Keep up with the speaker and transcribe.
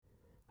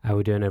How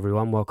we doing,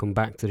 everyone? Welcome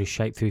back to the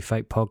Shape Through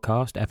Fate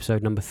podcast,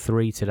 episode number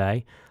 3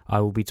 today.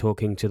 I will be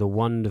talking to the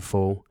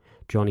wonderful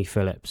Jonny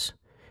Phillips.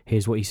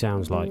 Here's what he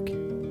sounds like.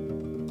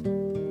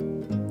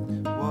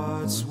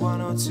 What's one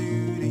or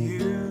two to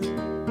you?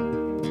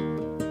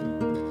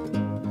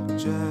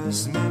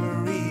 Just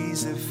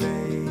memories of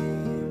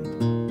fame.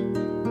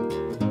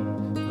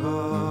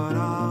 What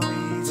are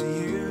we to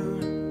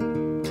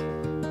you?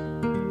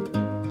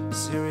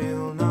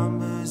 Serial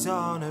numbers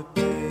on a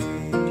page.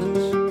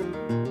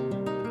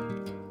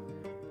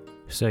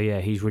 So yeah,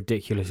 he's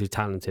ridiculously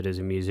talented as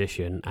a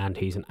musician, and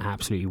he's an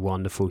absolutely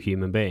wonderful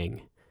human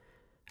being.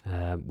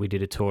 We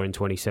did a tour in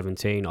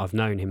 2017. I've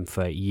known him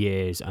for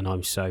years, and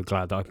I'm so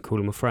glad that I can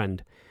call him a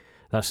friend.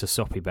 That's the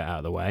soppy bit out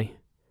of the way.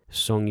 The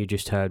song you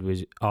just heard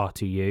was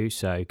R2U,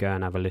 so go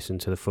and have a listen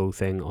to the full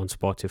thing on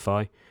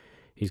Spotify.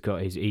 He's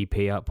got his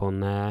EP up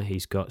on there,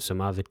 he's got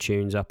some other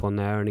tunes up on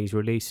there, and he's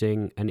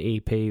releasing an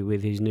EP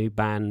with his new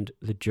band,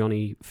 the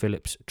Jonny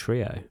Phillips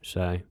Trio.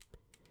 So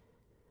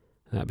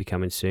that'll be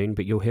coming soon,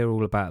 but you'll hear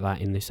all about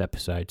that in this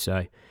episode,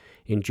 so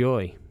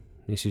enjoy.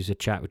 This is a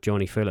chat with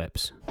Jonny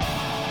Phillips.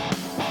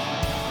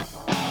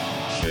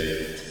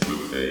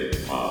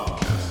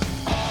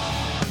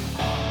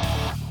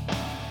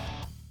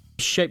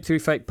 Shape Through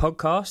Fate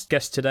podcast,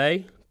 guest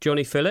today,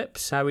 Jonny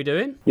Phillips. How are we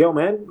doing? Yo,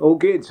 man. All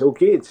good.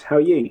 How are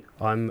you?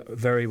 I'm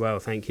very well,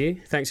 thank you.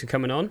 Thanks for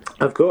coming on.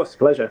 Of course,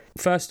 pleasure.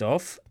 First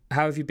off,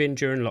 how have you been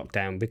during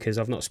lockdown? Because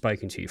I've not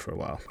spoken to you for a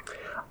while.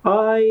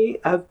 I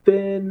have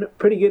been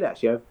pretty good,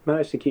 actually. I've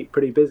managed to keep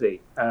pretty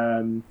busy.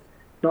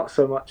 Not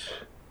so much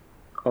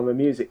on the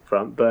music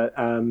front, but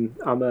I'm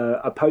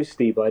a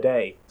postie by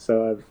day,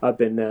 so I've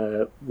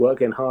been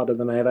working harder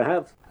than I ever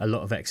have. A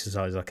lot of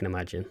exercise, I can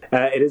imagine.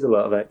 It is a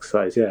lot of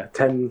exercise, yeah.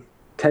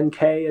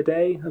 10k a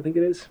day, I think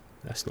it is.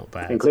 That's not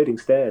bad. Including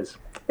stairs.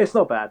 It's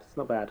not bad.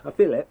 I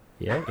feel it.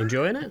 Yeah,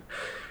 enjoying it?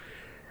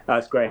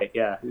 That's great,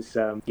 yeah. It's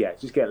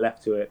just get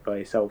left to it by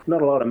yourself.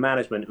 Not a lot of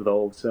management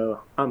involved,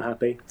 so I'm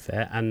happy.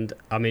 Fair, and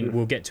I mean,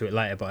 we'll get to it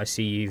later, but I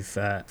see you've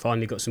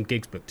finally got some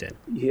gigs booked in.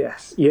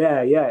 Yes,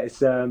 yeah. It's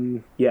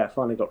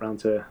finally got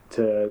round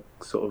to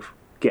sort of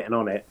getting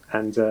on it,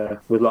 and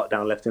with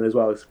lockdown lifting as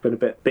well, it's been a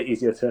bit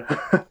easier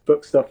to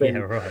book stuff in.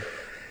 Yeah, right.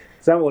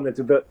 So I haven't wanted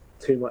to put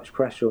too much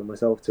pressure on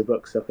myself to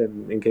book stuff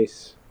in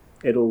case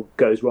it all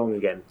goes wrong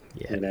again.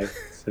 Yeah, you know.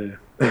 So.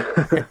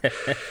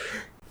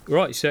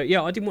 Right, so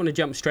yeah, I didn't want to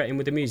jump straight in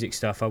with the music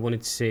stuff. I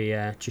wanted to see,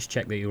 just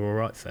check that you're all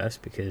right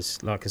first,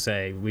 because, like I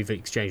say, we've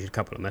exchanged a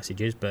couple of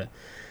messages, but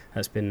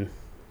it's been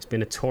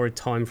a torrid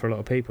time for a lot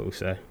of people.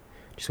 So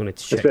just wanted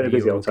to check. It's been a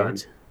busy old time.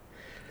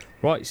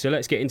 Right, so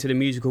let's get into the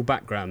musical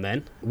background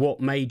then. What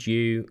made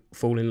you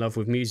fall in love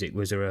with music?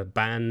 Was there a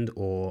band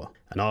or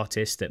an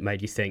artist that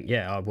made you think,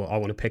 yeah, I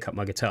want to pick up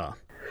my guitar?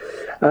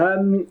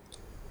 Well,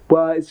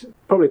 it's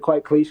probably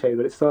quite cliche,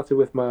 but it started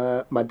with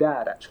my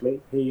dad. Actually,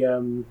 he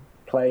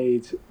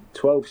played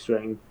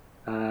 12-string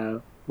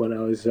when I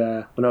was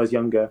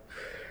younger,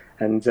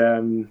 and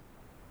I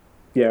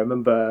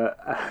remember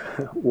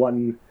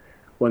one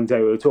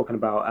day we were talking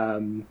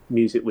about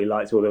music we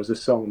liked, or there was a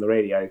song on the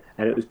radio,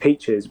 and it was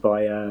Peaches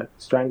by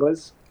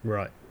Stranglers.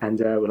 Right. And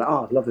we're like,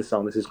 oh, I love this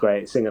song, this is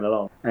great, singing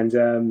along.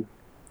 And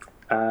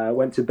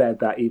went to bed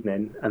that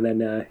evening, and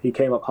then he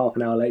came up half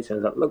an hour later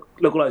and was like,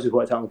 look what I just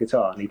worked out on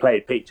guitar, and he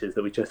played Peaches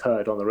that we just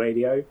heard on the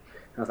radio.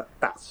 I was like,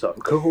 that's so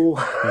cool.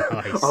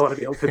 Nice. I want to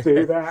be able to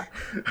do that.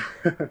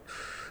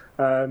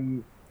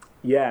 And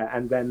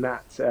then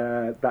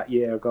that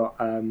year I got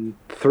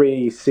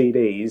 3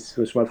 CDs,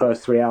 which were my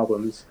first 3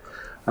 albums,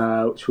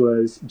 which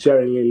was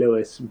Jerry Lee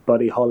Lewis,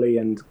 Buddy Holly,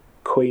 and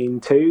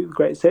Queen 2,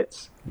 Greatest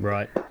Hits.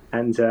 Right.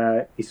 And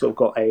he sort of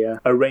got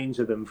a range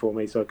of them for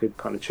me, so I could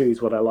kind of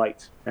choose what I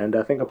liked. And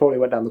I think I probably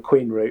went down the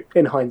Queen route.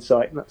 In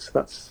hindsight,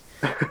 that's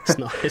it's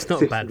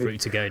not a bad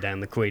route to go down,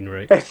 the Queen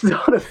route. It's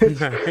not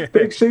a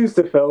big shoes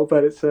to fill,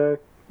 but it's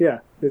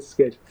it's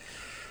good.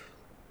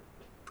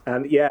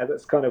 And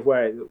that's kind of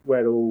where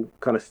it all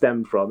kind of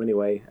stemmed from,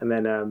 anyway. And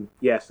then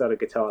started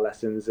guitar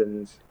lessons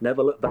and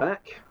never looked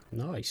back.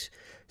 Nice.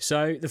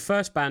 So the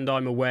first band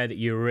I'm aware that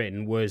you were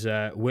in was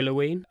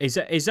Willoween. Is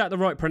that the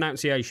right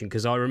pronunciation?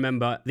 Because I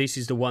remember this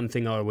is the one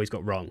thing I always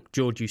got wrong.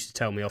 George used to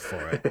tell me off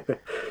for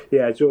it.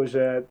 Yeah, George,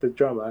 the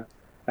drummer.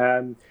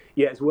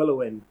 It's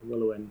Willowin.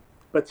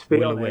 But to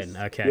be honest,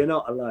 okay. You're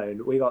not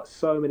alone. We got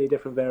so many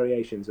different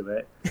variations of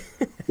it.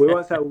 We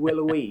once had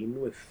Willoween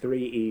with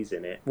 3 E's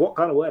in it. What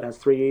kind of word has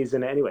 3 E's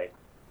in it anyway,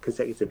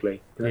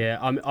 consecutively? Yeah,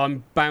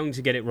 I'm bound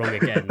to get it wrong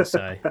again,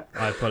 so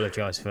I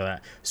apologise for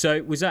that.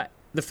 So was that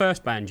the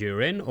first band you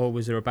were in, or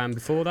was there a band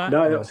before that?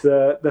 No, that's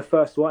the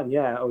first one,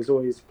 yeah. I was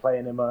always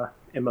playing in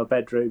my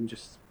bedroom,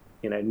 just,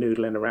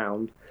 noodling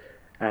around.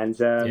 And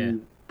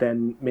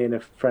then me and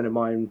a friend of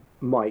mine,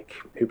 Mike,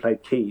 who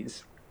played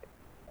keys,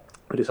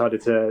 we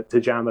decided to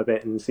jam a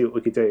bit and see what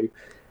we could do.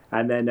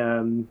 And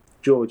then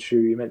George, who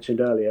you mentioned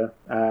earlier,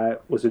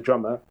 was a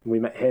drummer. We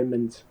met him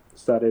and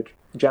started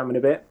jamming a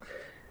bit.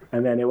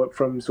 And then it went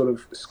from sort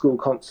of school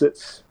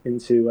concerts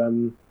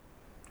into,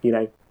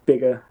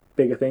 bigger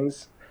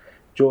things.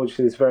 George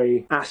is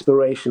very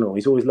aspirational.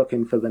 He's always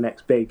looking for the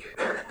next big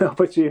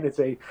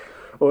opportunity,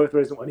 or if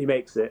there isn't one, he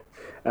makes it.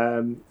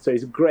 So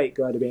he's a great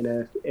guy to be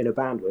in a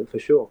band with, for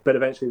sure. But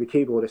eventually the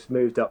keyboardist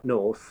moved up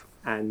north,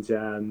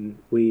 and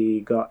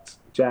we got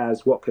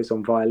Jazz Watkins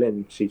on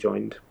violin. She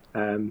joined.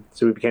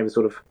 So we became a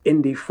sort of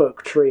indie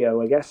folk trio,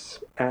 I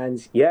guess.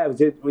 And yeah,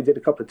 we did a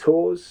couple of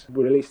tours.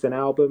 We released an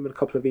album and a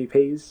couple of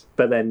EPs.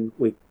 But then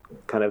we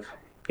kind of,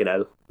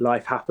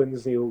 life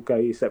happens and you all go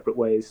your separate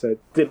ways. So it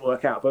didn't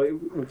work out. But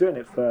we're doing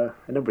it for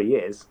a number of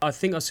years. I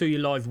think I saw you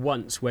live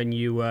once when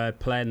you were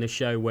playing the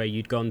show where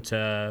you'd gone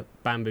to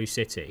Bamboo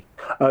City.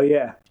 Oh,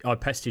 yeah. I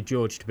pestered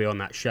George to be on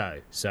that show.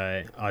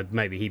 So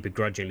maybe he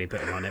begrudgingly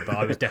put me on it, but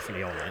I was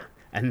definitely on it.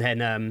 And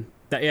then...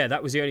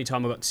 that was the only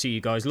time I got to see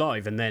you guys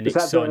live, and then was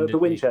that the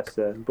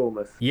Winchester in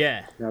Bournemouth?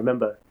 Yeah, I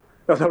remember.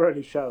 That was our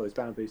only show, was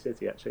Bamboo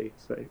City, actually.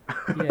 So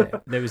yeah,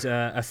 there was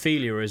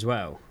Ophelia as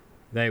well.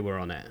 They were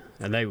on it,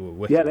 and they were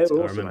wicked. Yeah, they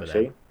were I awesome, remember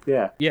actually. them.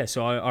 Yeah. Yeah,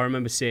 so I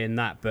remember seeing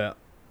that, but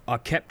I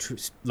kept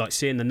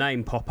seeing the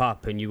name pop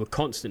up, and you were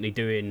constantly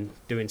doing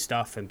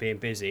stuff and being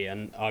busy.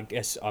 And I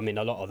guess a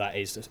lot of that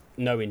is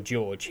knowing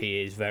George.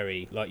 He is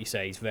very, like you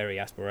say, he's very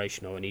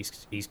aspirational, and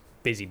he's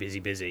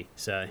busy.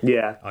 So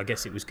yeah, I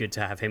guess it was good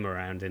to have him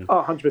around and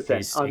 100%.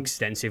 His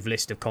extensive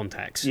list of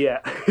contacts. Yeah.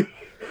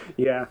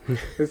 Yeah,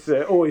 it's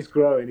always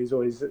growing. He's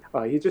always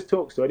he just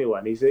talks to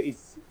anyone. He's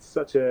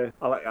such a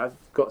I've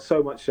got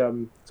so much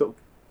sort of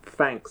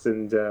thanks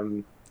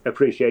and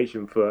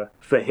appreciation for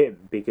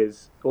him,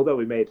 because although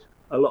we made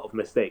a lot of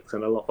mistakes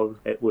and a lot of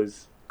it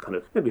was kind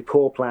of maybe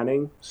poor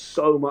planning,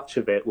 so much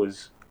of it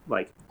was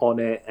like on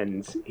it,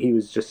 and he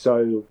was just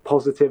so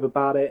positive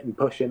about it and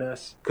pushing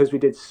us, because we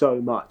did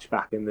so much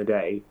back in the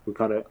day. We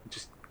kind of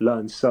just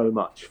learned so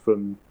much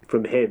from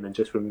him, and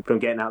just from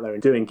getting out there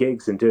and doing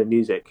gigs and doing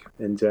music,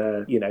 and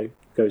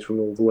goes from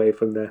all the way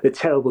from the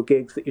terrible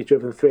gigs that you've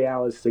driven 3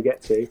 hours to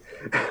get to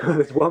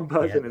with one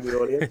person in the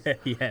audience,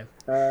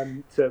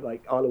 to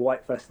like Isle of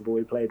Wight Festival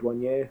we played one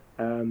year.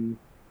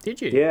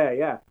 Did you?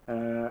 Yeah.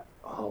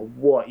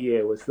 What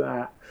year was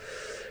that?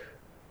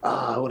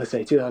 I want to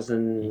say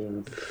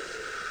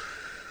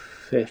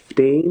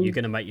 2015. You're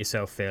going to make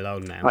yourself feel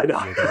old now. I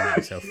know. You're going to make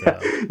yourself feel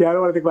old. Yeah, I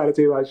don't want to think about it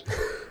too much.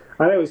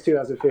 I know it was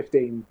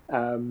 2015.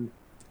 It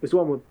was the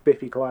one with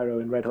Biffy Clyro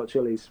and Red Hot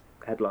Chili's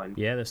headline.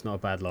 Yeah, that's not a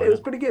bad line. It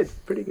was pretty good.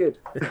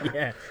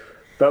 Yeah.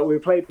 But we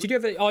played... Did you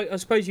ever... I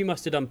suppose you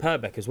must have done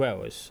Purbeck as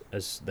well as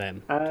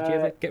them. Did you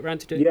ever get around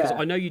to doing it? Yeah. Because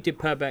I know you did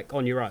Purbeck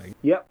on your own.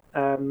 Yep.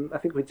 I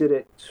think we did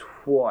it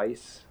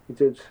twice. We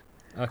did...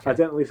 Okay. I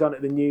don't think we've done it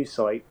at the new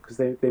site, because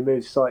they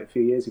moved site a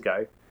few years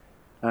ago.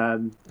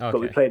 But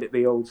we played at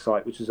the old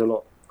site, which was a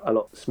lot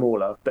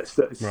smaller, but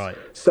it's right.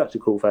 Such a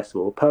cool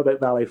festival.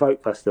 Purbeck Valley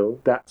Folk Festival,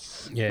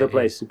 that's the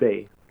place to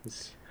be.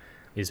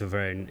 It's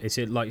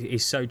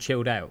so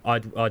chilled out. I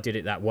did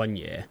it that one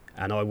year,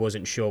 and I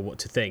wasn't sure what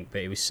to think, but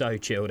it was so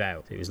chilled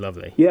out. It was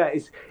lovely. Yeah,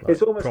 it's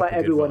almost like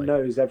everyone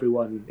knows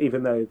everyone,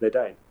 even though they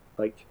don't.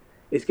 Like,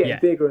 it's getting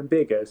bigger and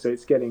bigger, so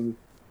it's getting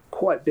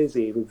quite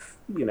busy with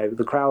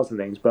the crowds and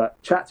things. But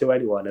chat to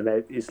anyone, and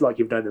it's like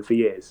you've known them for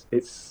years.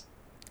 It's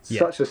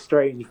such a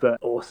strange but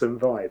awesome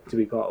vibe to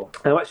be part of.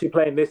 I'm actually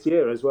playing this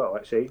year as well,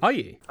 actually. Are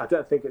you? I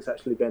don't think it's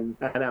actually been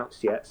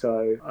announced yet,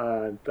 so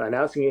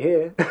announcing it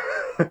here.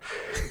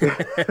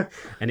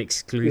 An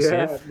exclusive.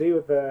 Yeah, me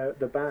with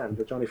the band,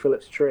 the Jonny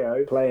Phillips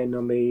trio, playing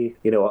on the...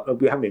 we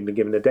haven't even been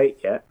given a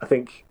date yet. I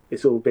think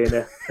it's all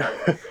been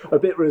a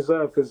bit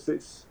reserved, because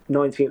it's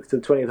 19th to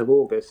 20th of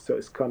August, so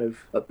it's kind of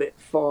a bit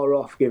far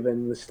off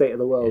given the state of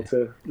the world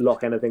to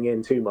lock anything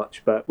in too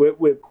much. But we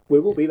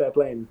will be there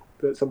playing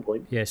at some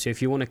point. Yeah, so if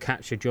you want to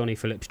catch a Jonny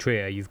Phillips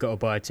trio, you've got to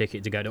buy a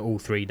ticket to go to all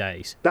 3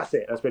 days. That's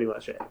it. That's pretty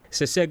much it.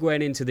 So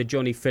segueing into the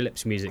Jonny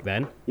Phillips music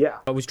then. Yeah.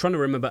 I was trying to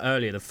remember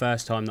earlier the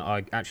first time that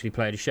I actually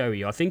played a show with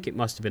you. I think it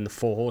must have been the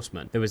Four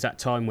Horsemen. There was that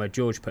time where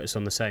George put us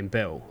on the same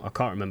bill. I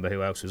can't remember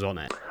who else was on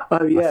it.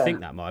 Oh, yeah. I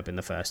think that might have been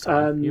the first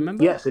time. You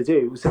remember? Yes, I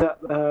do. Was that...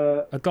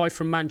 a guy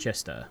from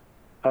Manchester.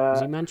 Was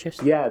he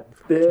Manchester? Yeah,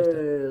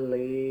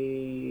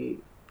 Billy...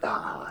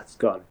 it's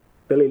gone.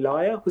 Billy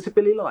Liar? Was it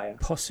Billy Liar?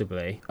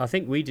 Possibly. I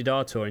think we did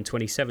our tour in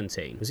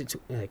 2017. Was it?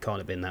 It can't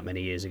have been that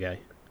many years ago.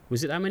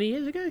 Was it that many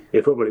years ago?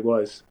 It probably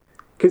was.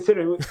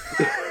 Considering,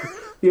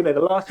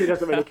 the last year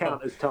doesn't really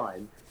count as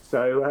time.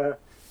 So...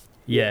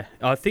 yeah,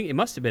 I think it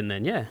must have been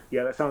then, yeah.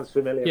 Yeah, that sounds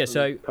familiar. Yeah,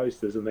 so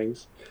posters and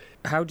things.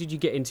 How did you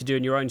get into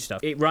doing your own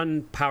stuff? It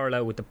ran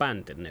parallel with the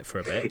band, didn't it, for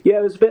a bit? Yeah,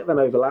 there was a bit of an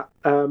overlap.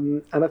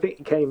 And I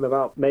think it came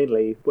about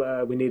mainly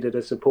where we needed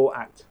a support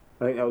act.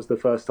 I think that was the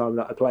first time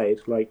that I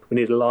played. Like, we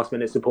needed a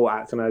last-minute support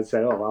act, and I'd say,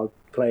 I'll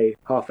play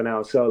half an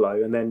hour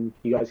solo, and then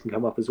you guys can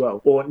come up as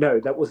well. Or,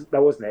 no, that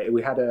wasn't it.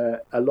 We had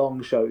a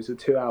long show. It was a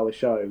 2-hour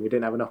show, and we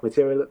didn't have enough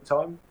material at the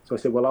time. So I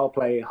said, well, I'll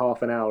play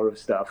half an hour of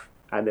stuff,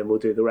 and then we'll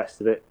do the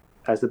rest of it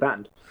as the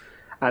band.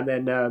 And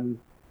then,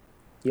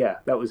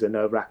 that was a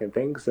nerve-wracking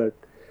thing, because I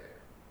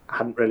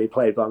hadn't really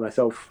played by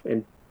myself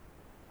in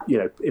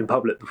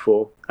public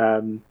before.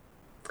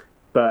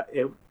 But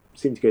it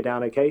seemed to go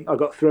down okay. I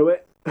got through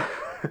it.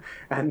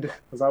 And I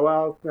was like,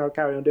 well, I'll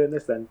carry on doing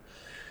this then.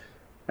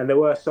 And there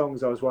were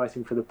songs I was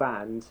writing for the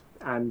band,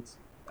 and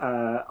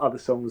other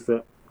songs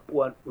that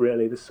weren't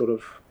really the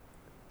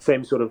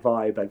same sort of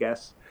vibe, I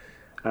guess,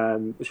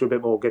 which were a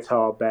bit more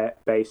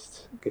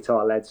guitar-based,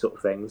 guitar-led sort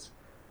of things.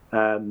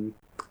 And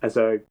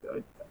so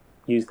I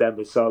used them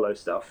as solo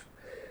stuff.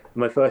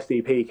 My first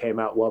EP came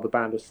out while the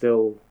band was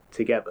still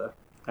together,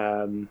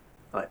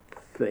 I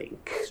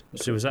think.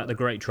 So was that The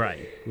Great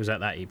Train? Was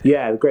that EP?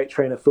 Yeah, The Great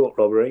Train of Thought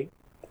Robbery.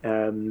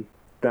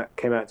 That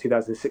came out in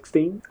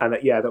 2016, and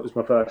that was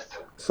my first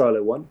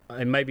solo one.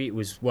 And maybe it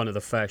was one of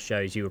the first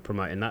shows you were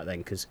promoting that then,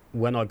 because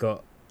when I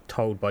got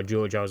told by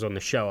George I was on the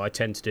show, I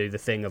tend to do the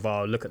thing of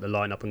I'll look at the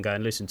lineup and go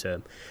and listen to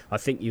them. I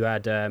think you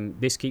had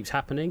This Keeps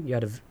Happening.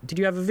 Did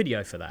you have a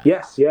video for that?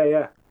 Yes,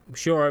 yeah. I'm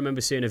sure I remember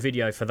seeing a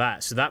video for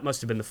that, so that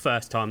must have been the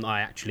first time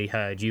I actually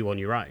heard you on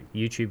your own.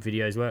 YouTube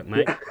videos work,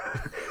 mate. Yeah.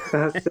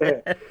 That's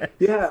it.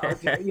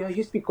 I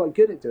used to be quite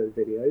good at doing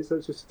videos. I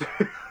was just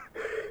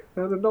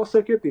I'm not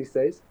so good these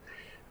days.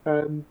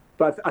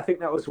 But I think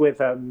that was with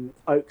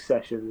Oak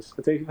Sessions.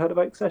 I don't know if you've heard of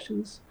Oak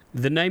Sessions.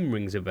 The name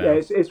rings a bell.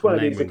 Yeah, it's one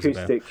of these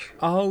acoustic.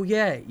 Oh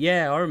yeah,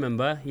 I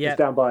remember. Yeah, it's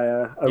down by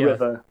a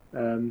river.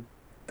 Done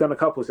a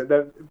couple, so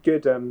they're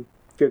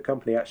good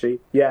company actually.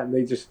 Yeah, and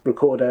they just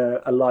record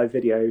a live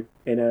video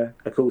in a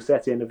cool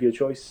setting of your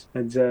choice,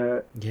 and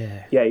you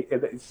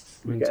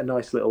get a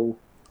nice little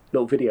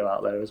video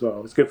out there as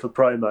well. It's good for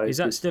promo. Is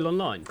that still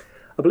online?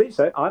 I believe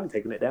so. I haven't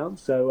taken it down,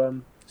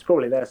 so it's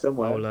probably there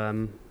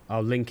somewhere.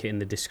 I'll link it in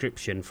the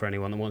description for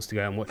anyone that wants to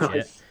go and watch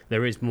Nice. it.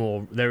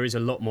 There is a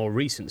lot more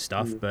recent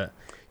stuff, but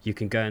you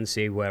can go and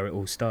see where it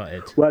all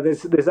started. Well,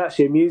 there's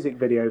actually a music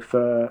video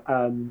for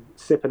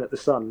Sipping at the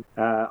Sun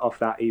off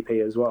that EP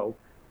as well,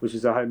 which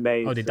is a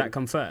homemade. Oh, did that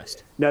come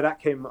first? No, that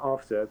came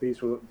after.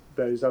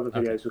 Those other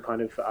videos were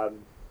kind of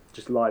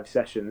just live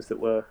sessions that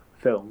were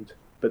filmed.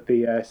 But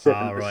the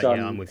Sipping at the Sun,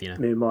 I'm with you now.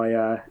 Me and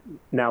my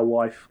now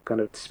wife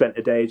kind of spent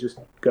a day just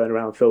going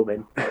around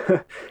filming,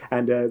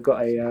 and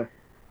got a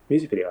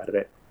music video out of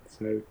it.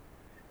 So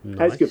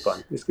nice. It's good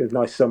fun. It's a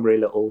nice summary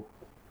little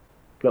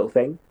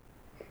thing.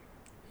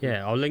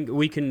 Yeah, I'll link.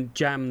 We can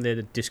jam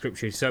the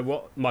description. So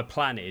what my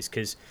plan is,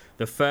 because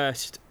the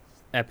first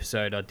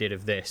episode I did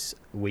of this,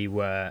 we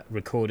were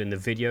recording the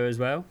video as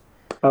well.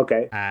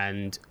 Okay.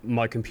 And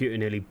my computer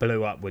nearly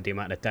blew up with the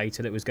amount of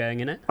data that was going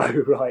in it. Oh,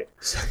 right.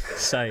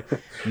 So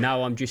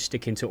now I'm just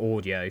sticking to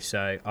audio.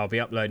 So I'll be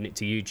uploading it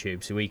to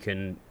YouTube so we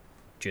can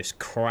just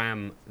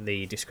cram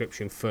the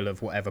description full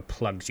of whatever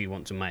plugs you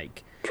want to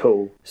make.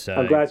 Cool. So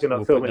I'm glad you're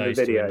not filming the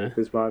two in video, there.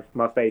 because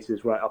my face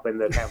is right up in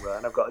the camera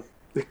and I've got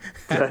a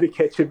dirty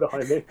kitchen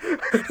behind me.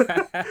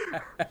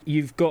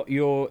 You've got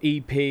your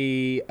EP,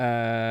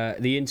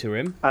 The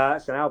Interim.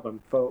 It's an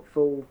album,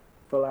 full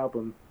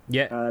album.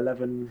 Yeah.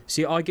 11.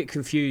 See, I get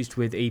confused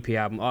with EP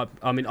album.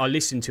 I mean, I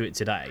listened to it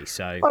today,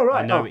 so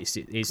I know it's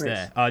nice.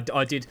 there. I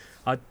don't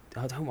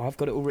know. I've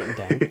got it all written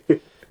down.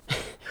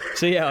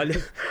 So yeah,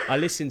 I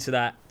listened to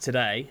that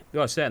today.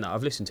 Well, I was saying that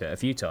I've listened to it a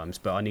few times,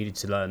 but I needed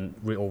to learn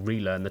or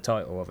relearn the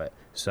title of it.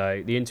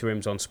 So The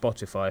Interim's on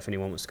Spotify if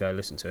anyone wants to go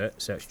listen to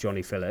it. Search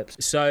Jonny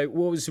Phillips. So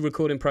what was the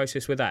recording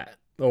process with that,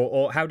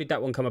 or how did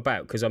that one come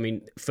about? Because I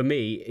mean, for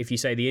me, if you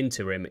say The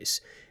Interim,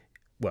 it's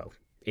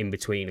in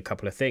between a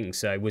couple of things.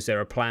 So was there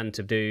a plan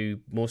to do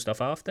more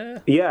stuff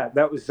after? Yeah,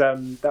 that was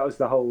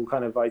the whole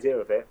kind of idea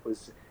of it.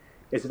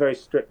 It's a very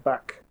stripped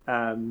back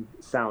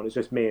sound. It's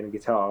just me and a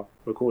guitar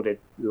recorded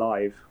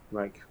live.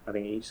 Like, I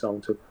think each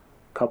song took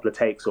a couple of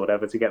takes or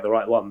whatever to get the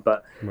right one,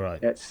 but right.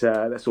 That's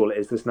all it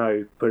is. There's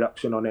no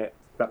production on it,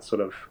 that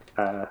sort of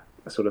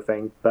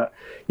thing. But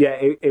yeah,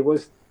 it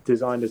was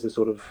designed as a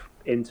sort of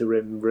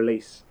interim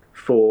release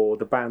for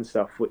the band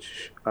stuff,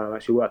 which I'm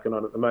actually working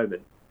on at the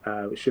moment.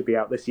 It should be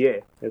out this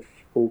year if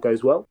all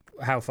goes well.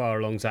 How far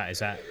along is that? Is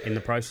that in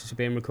the process of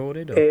being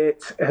recorded? Or?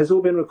 It has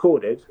all been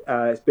recorded.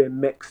 It's been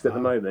mixed at the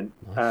moment.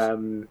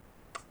 Nice.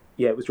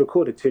 Yeah, it was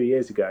recorded 2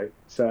 years ago,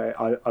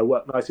 so I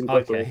work nice and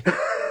quickly.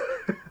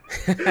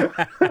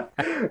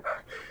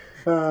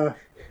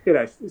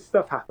 Okay.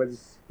 Stuff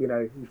happens.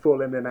 You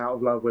fall in and out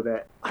of love with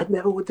it. I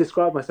never would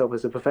describe myself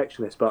as a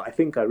perfectionist, but I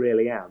think I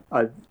really am.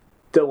 I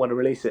don't want to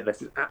release it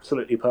unless it's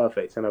absolutely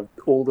perfect, and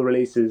all the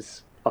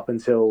releases up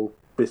until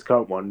this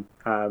current one,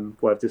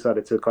 where I've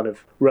decided to kind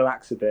of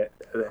relax a bit.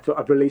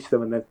 I've released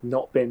them and they've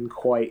not been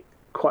quite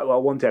what I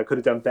wanted. I could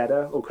have done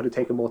better, or could have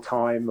taken more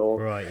time,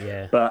 right,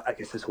 yeah. But I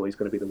guess that's always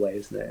going to be the way,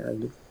 isn't it?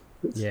 And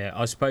yeah,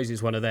 I suppose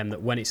it's one of them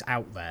that when it's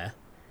out there,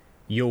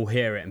 you'll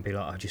hear it and be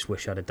like, I just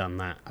wish I'd have done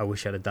that. I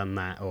wish I'd have done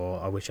that, or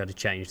I wish I'd have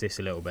changed this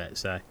a little bit.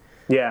 So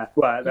yeah,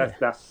 well,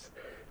 that's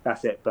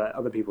it. But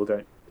other people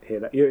don't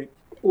hear that. You're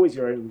always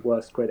your own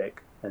worst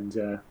critic, and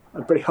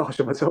I'm pretty harsh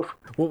on myself.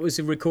 What was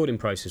the recording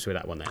process with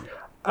that one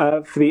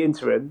then? For The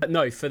Interim?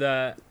 No, for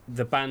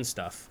the band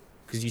stuff,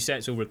 because you say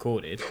it's all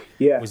recorded.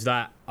 Yeah. Was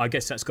that? I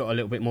guess that's got a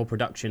little bit more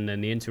production than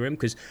The Interim.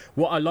 Because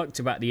what I liked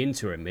about The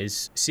Interim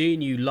is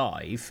seeing you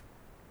live.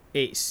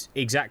 It's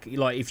exactly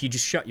like if you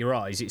just shut your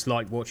eyes, it's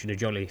like watching a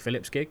Jonny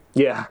Phillips gig.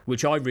 Yeah.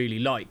 Which I really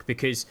like,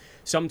 because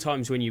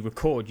sometimes when you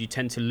record, you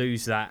tend to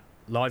lose that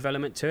live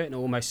element to it, and it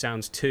almost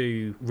sounds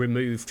too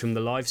removed from the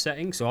live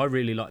setting. So I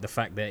really like the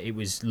fact that it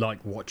was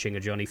like watching a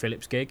Jonny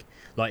Phillips gig.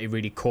 Like, it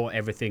really caught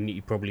everything that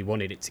you probably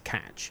wanted it to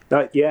catch.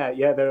 Yeah,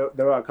 there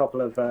are a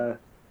couple of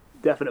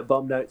definite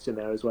bum notes in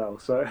there as well.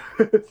 So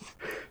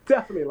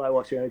definitely like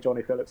watching a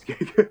Jonny Phillips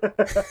gig.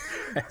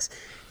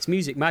 It's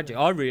music magic.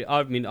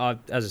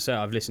 As I say,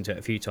 I've listened to it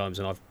a few times,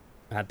 and I've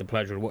had the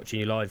pleasure of watching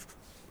you live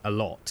a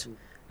lot,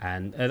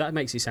 and that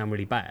makes it sound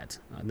really bad.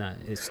 No,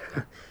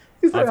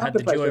 I've had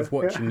the joy of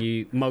watching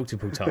you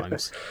multiple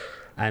times,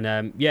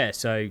 and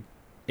so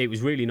it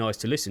was really nice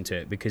to listen to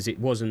it because it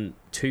wasn't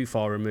too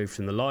far removed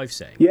from the live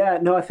setting. Yeah,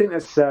 no, I think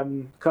that's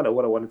kind of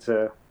what I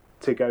wanted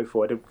to go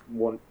for. I didn't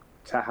want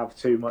to have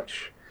too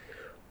much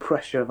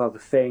pressure of other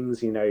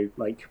things,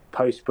 like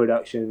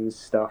post-production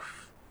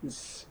stuff.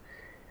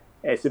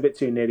 It's a bit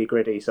too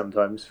nitty-gritty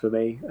sometimes for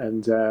me,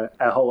 and a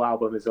whole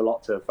album is a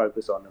lot to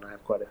focus on, and I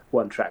have quite a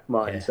one-track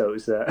mind, so it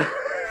was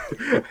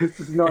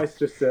it's nice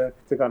just to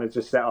kind of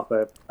just set up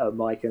a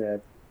mic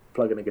and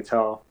plug in a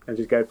guitar and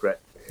just go for it.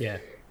 Yeah.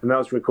 And that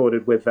was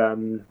recorded with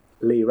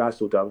Lee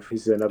Razzledove,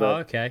 who's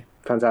another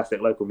fantastic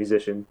local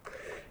musician.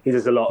 He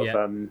does a lot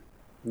of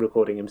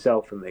recording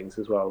himself and things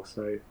as well,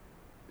 so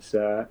it's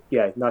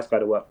nice guy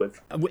to work with.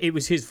 It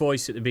was his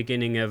voice at the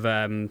beginning of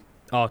RTU,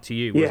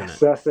 wasn't it? Yes,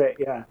 that's it,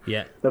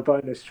 Yeah. The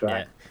bonus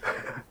track.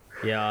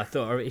 Yeah, I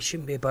thought it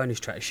shouldn't be a bonus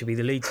track, it should be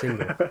the lead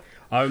single.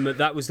 I remember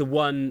that was the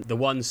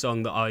one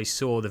song that I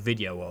saw the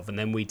video of, and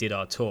then we did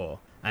our tour,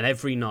 and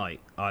every night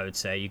I would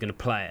say, you're going to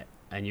play it,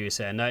 and you would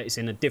say, no, it's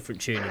in a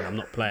different tuning, I'm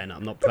not playing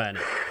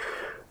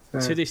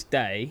it. To this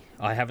day,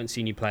 I haven't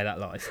seen you play that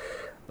live.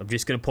 I'm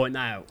just going to point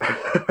that out.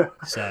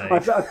 So I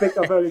think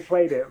I've only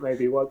played it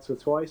maybe once or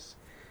twice.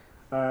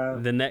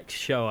 The next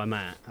show I'm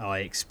at, I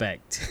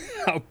expect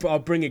I'll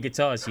bring a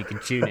guitar so you can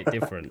tune it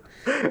different.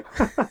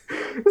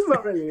 It's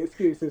not really an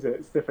excuse, is it?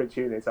 It's different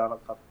tuning, so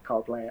I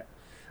can't play it.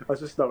 I was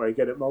just not very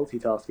good at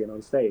multitasking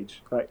on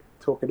stage, like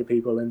talking to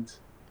people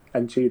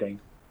and tuning.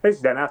 You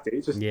don't have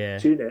to, just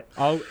tune it.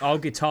 I'll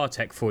guitar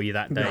tech for you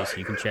that day so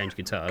you can change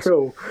guitars.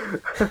 Cool.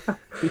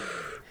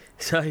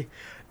 So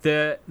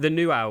the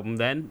new album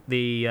then,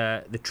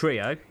 the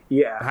trio.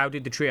 Yeah. How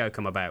did the trio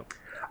come about?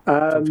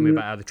 Talk to me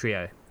about how the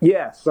trio.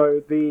 Yeah,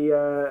 so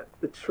the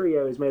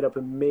trio is made up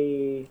of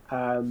me.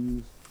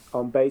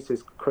 On bass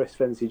is Chris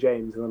Fancy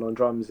James, and then on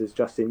drums is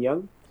Justin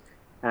Young,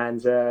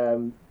 and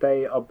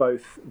they are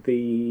both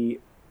the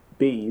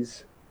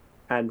Bees,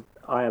 and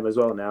I am as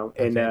well now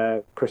in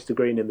Krista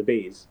Green in the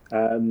Bees.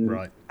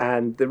 Right.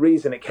 And the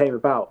reason it came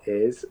about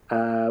is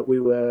we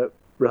were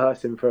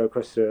rehearsing for a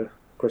Krista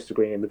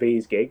Green in the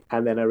Bees gig,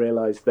 and then I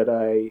realised that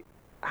I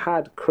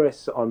had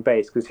Chris on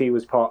bass because he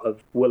was part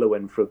of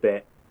Willowin for a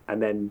bit,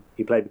 and then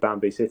he played the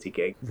Bamboo City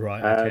gig.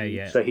 Right.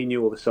 Okay. So he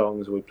knew all the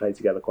songs. We played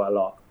together quite a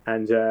lot,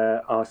 and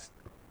asked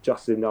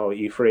Justin, "Are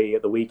you free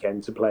at the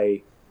weekend to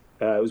play?"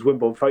 It was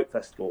Wimborne Folk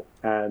Festival,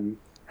 and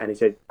he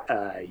said,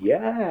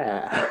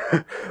 "Yeah."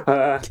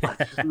 I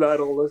just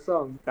learned all the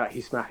songs.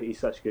 He's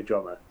such a good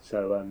drummer.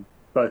 So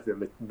both of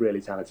them are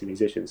really talented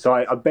musicians. So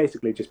I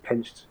basically just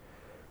pinched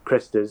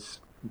Krista's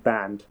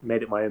band,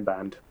 made it my own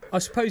band. I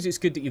suppose it's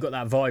good that you got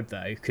that vibe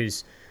though,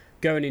 because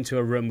going into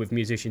a room with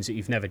musicians that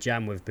you've never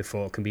jammed with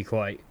before can be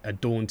quite a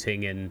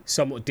daunting and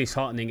somewhat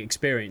disheartening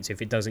experience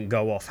if it doesn't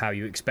go off how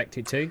you expect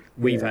it to.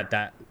 We've had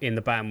that in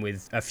the band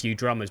with a few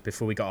drummers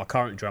before we got our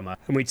current drummer,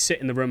 and we'd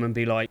sit in the room and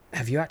be like,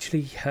 have you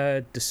actually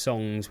heard the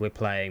songs we're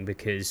playing?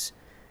 Because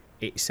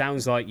it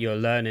sounds like you're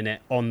learning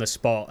it on the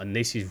spot and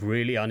this is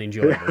really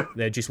unenjoyable.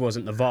 There just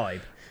wasn't the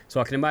vibe.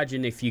 So I can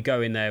imagine if you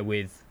go in there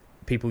with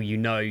people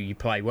you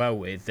play well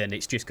with, then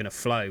it's just going to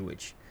flow,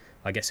 which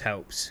I guess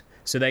helps.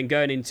 So then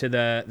going into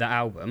the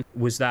album,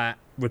 was that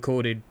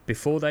recorded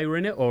before they were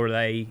in it, or are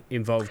they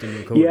involved in the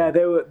recording? Yeah,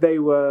 they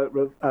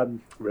were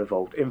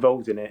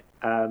involved in it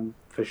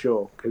for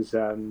sure. Because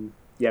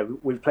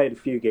we've played a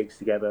few gigs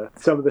together.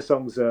 Some of the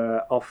songs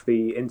are off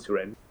the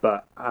interim,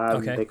 but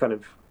they kind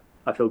of,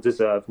 I feel,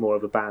 deserve more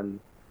of a band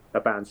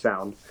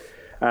sound.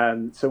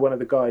 So one of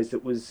the guys they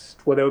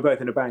were both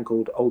in a band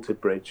called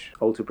Altered Bridge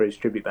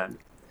Tribute Band.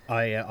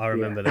 I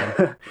remember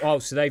them. Oh,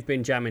 so they've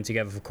been jamming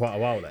together for quite a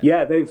while then?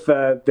 Yeah, they've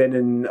been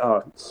in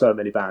so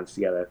many bands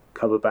together.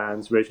 Cover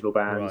bands, original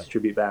bands,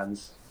 tribute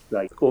bands.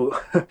 Like all,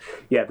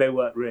 they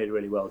work really,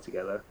 really well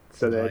together.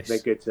 So they're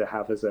good to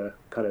have as a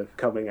kind of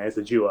coming as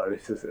a duo,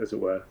 as it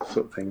were,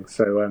 sort of thing.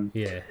 So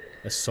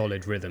a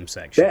solid rhythm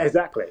section. Yeah,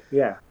 exactly.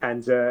 Yeah,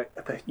 and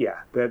they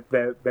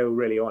were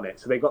really on it.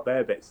 So they got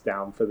their bits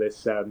down for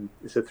this.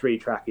 It's a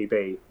 3-track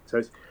EP.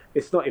 So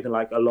it's not even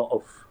like a lot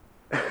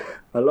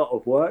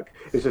of work.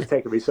 It's just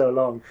taken me so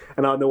long,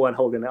 and I'm the one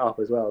holding it up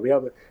as well. The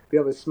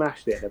others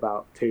smashed it in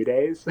about 2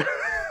 days.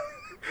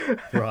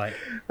 Right.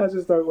 That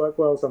just don't work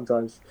well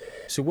sometimes.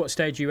 So what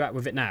stage are you at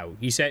with it now?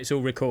 You say it's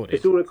all recorded?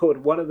 It's all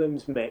recorded. One of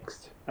them's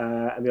mixed,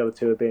 and the other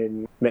two are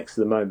being mixed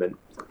at the moment.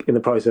 In the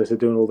process of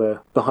doing all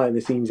the behind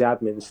the scenes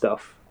admin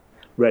stuff,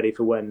 ready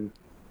for when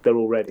they're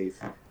all ready.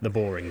 The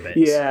boring bits.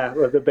 Yeah,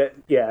 well,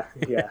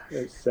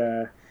 It's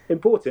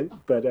important,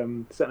 but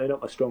certainly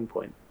not my strong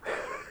point.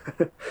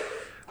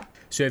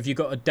 So have you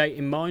got a date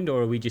in mind,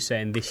 or are we just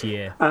saying this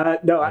year?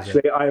 No,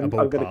 actually, I'm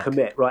going to ballpark?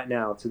 commit right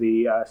now to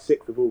the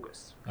 6th of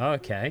August. Oh,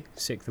 okay,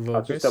 6th of August.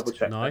 I'll just double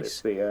check nice.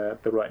 that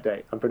it's the right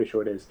date. I'm pretty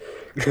sure it is.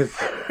 Because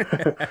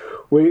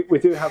we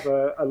do have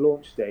a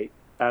launch date,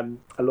 a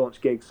launch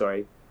gig,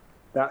 sorry.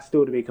 That's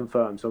still to be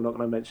confirmed, so I'm not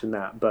going to mention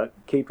that. But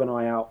keep an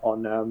eye out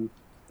on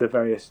the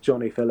various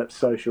Jonny Phillips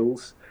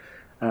socials.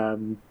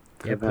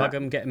 Plug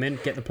them, get them in,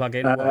 get the plug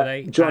in. What are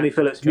they? Jonny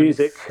Phillips Jonny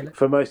Music Phillips?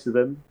 for most of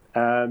them.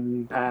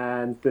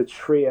 And the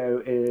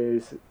trio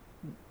is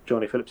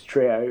Jonny Phillips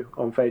Trio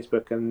on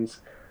Facebook and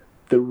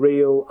the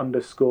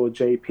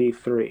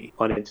real_JP3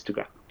 on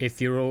Instagram.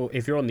 If you're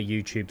on the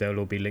YouTube, they'll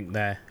all be linked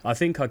there. I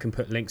think I can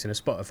put links in a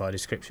Spotify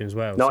description as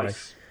well.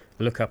 Nice. So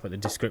look up at the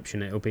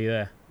description; it'll be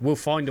there. We'll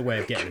find a way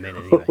of getting them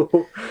in anyway.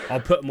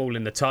 I'll put them all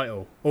in the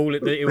title. It'll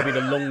be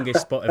the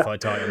longest Spotify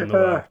title in the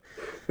world.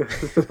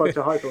 Just a bunch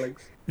of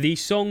hyperlinks. The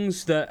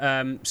songs that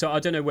so I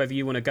don't know whether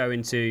you want to go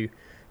into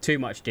too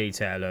much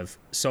detail of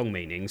song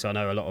meanings. I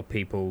know a lot of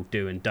people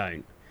do and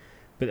don't,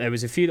 but there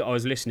was a few that I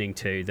was listening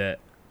to that,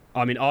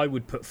 I mean, I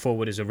would put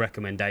forward as a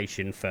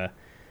recommendation for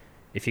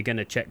if you're going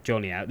to check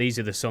Jonny out. These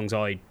are the songs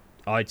I'd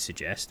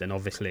suggest, and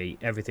obviously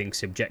everything's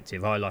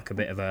subjective. I like a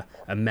bit of a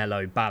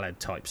mellow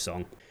ballad type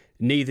song.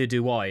 Neither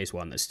Do I is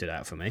one that stood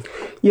out for me.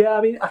 Yeah,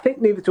 I mean, I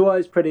think Neither Do I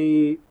is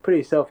pretty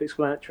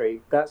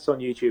self-explanatory. That's on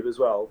YouTube as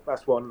well.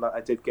 That's one that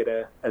I did get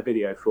a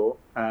video for.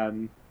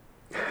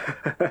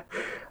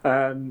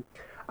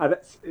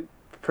 That's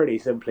pretty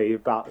simply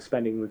about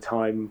spending the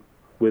time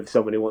with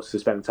someone who wants to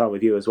spend time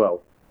with you as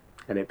well,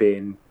 and it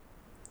being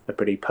a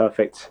pretty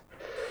perfect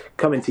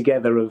coming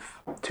together of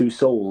two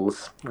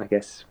souls, I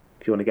guess,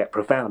 if you want to get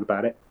profound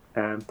about it.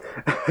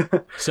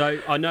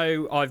 So I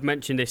know I've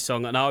mentioned this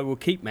song, and I will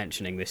keep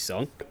mentioning this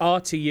song.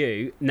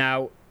 RTU.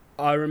 Now,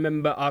 I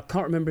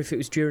can't remember if it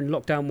was during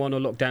Lockdown 1 or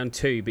Lockdown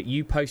 2, but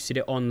you posted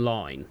it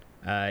online.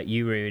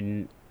 You were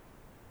in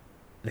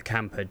the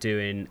camper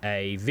doing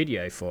a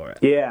video for it.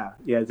 Yeah,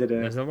 I did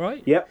it. Is that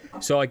right? Yep.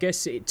 So I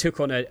guess it took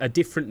on a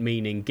different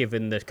meaning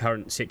given the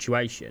current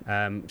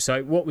situation.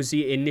 So what was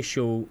the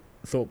initial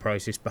thought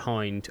process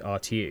behind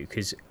RTU?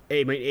 Because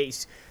I mean,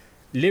 it's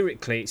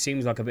lyrically, it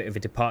seems like a bit of a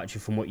departure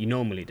from what you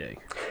normally do.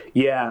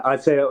 Yeah,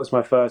 I'd say that was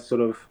my first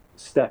sort of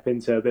step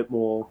into a bit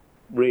more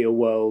real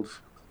world,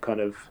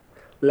 kind of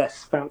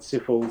less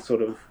fanciful,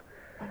 sort of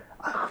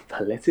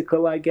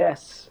political, I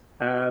guess,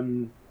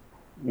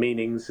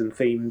 meanings and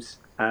themes.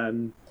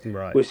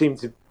 Right. Which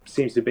seems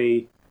to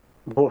be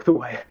more the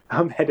way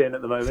I'm heading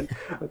at the moment.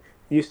 I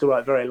used to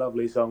write very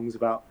lovely songs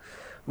about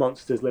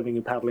monsters living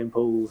in paddling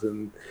pools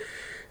and.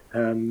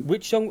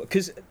 Which song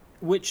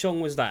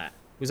was that?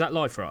 Was that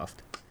Life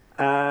Raft?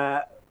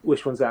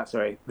 Which one's that?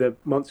 Sorry, the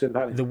monster in the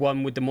paddling. The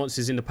one with the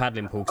monsters in the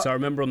paddling pool. So I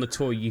remember on the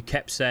tour you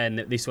kept saying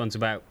that this one's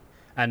about,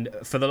 and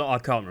for the lot I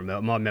can't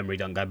remember. My memory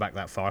doesn't go back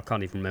that far. I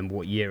can't even remember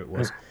what year it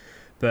was,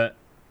 but.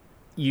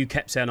 You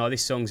kept saying, "Oh,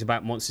 this song's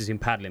about monsters in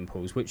paddling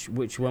pools." Which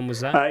one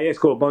was that? It's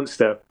called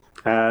Monster.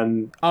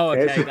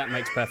 Okay, that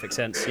makes perfect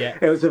sense. Yeah,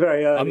 it was a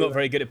very. I'm not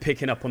very good at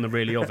picking up on the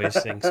really obvious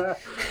things.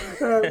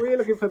 We're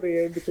looking for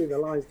the in between the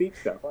lines deep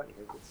stuff, aren't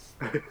you?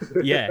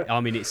 Yeah, I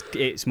mean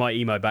it's my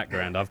emo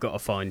background. I've got to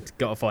find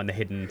the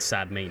hidden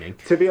sad meaning.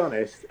 To be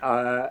honest,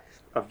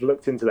 I've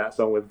looked into that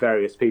song with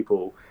various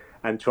people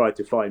and tried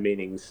to find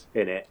meanings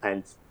in it,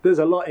 and there's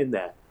a lot in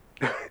there.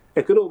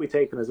 It could all be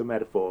taken as a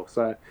metaphor,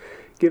 so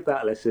give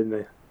that a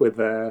listen with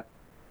a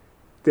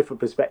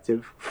different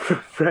perspective,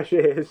 fresh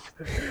ears.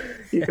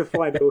 You can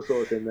find all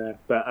sorts in there.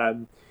 But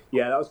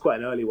yeah, that was quite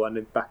an early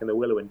one back in the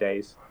Willowin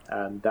days,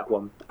 that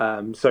one.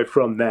 So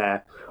from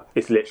there,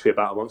 it's literally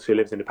about a monster who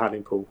lives in a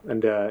paddling pool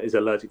and is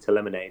allergic to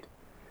lemonade.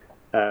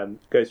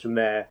 Goes from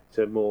there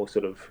to more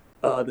sort of,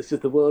 this is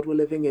the world we're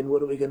living in,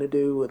 what are we going to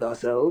do with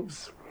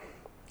ourselves?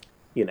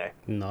 You know.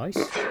 Nice.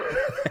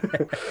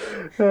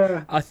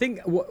 I think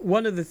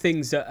one of the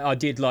things that I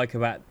did like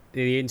about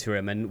the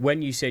interim, and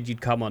when you said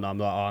you'd come on, I'm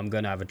like, I'm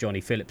going to have a Jonny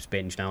Phillips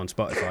binge now on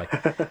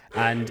Spotify.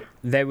 And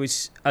there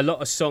was a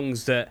lot of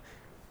songs that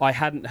I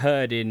hadn't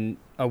heard in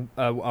a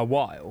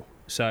while.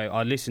 So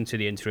I listened to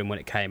the interim when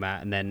it came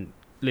out and then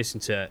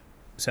listened to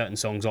certain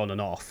songs on and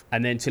off.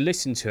 And then to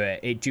listen to it,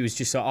 it was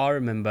just like, I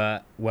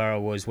remember where I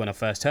was when I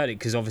first heard it,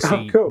 because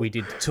obviously we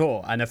did the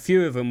tour. And a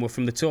few of them were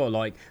from the tour,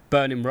 like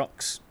Burning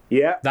Rocks.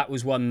 Yeah. That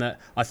was one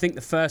that I think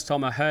the first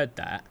time I heard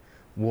that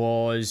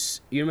was,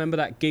 you remember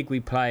that gig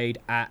we played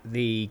at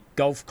the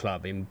golf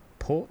club in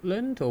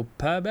Portland or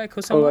Purbeck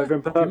or something? Oh, over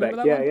in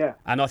Purbeck, yeah.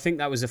 And I think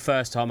that was the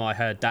first time I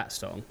heard that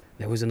song.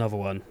 There was another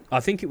one. I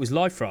think it was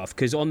Life Raft,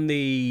 because on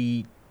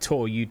the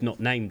tour you'd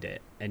not named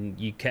it, and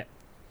you kept,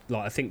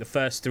 like, I think the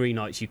first 3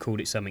 nights you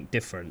called it something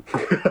different,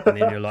 and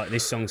then you're like,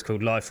 this song's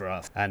called Life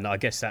Raft, and I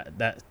guess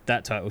that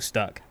title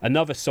stuck.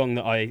 Another song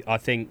that I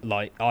think,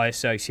 like, I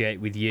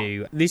associate with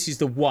you, this is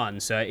the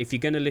one, so if you're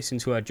going to listen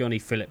to a Jonny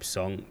Phillips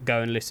song,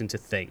 go and listen to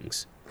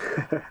Things.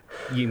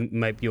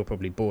 You're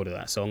probably bored of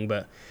that song,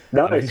 but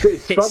no, I mean,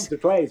 it's fun to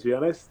play, to be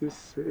honest.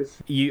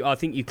 I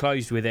think you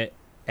closed with it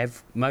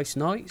most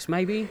nights,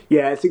 maybe.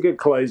 Yeah, it's a good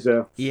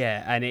closer.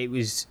 Yeah, and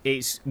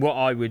it's what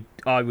I would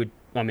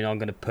I mean, I'm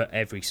going to put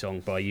every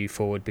song by you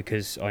forward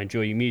because I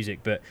enjoy your music,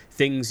 but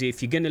Things,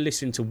 if you're going to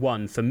listen to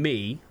one, for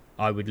me,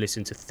 I would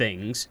listen to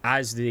Things.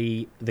 As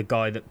the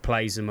guy that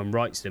plays them and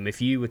writes them,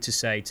 if you were to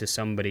say to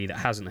somebody that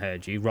hasn't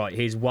heard you, right,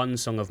 here's one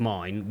song of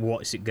mine,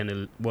 what's it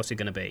gonna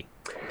be?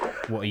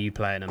 What are you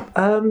playing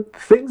them?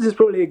 Things is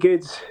probably a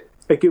good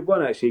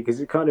one actually, because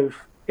it kind of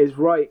is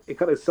right. It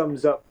kind of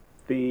sums up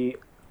the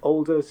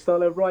older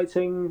style of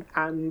writing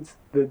and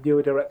the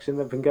newer direction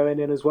they've been going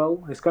in as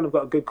well. It's kind of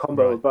got a good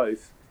combo of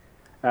both.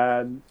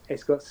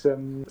 It's got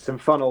some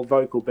fun old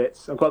vocal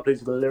bits. I'm quite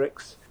pleased with the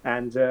lyrics,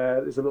 and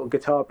there's a little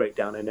guitar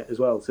breakdown in it as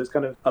well. So it's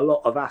kind of a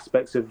lot of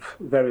aspects of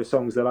various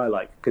songs that I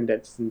like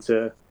condensed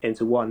into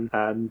one.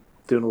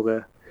 Doing all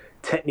the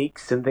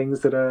techniques and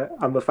things that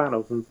I'm a fan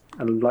of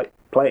and like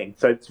playing.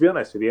 So to be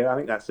honest with you, I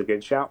think that's a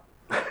good shout.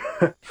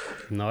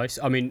 Nice.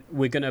 I mean,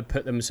 we're going to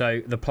put them,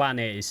 so the plan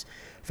is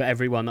for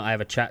everyone that I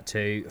have a chat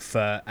to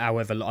for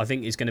however, I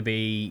think it's going to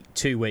be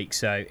 2 weeks,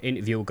 so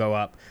interview will go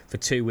up for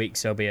 2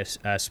 weeks. There'll be a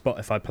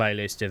Spotify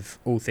playlist of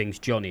all things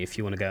Jonny if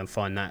you want to go and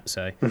find that.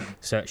 So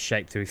search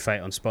Shape Through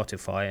Fate on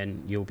Spotify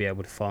and you'll be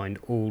able to find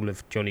all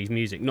of Jonny's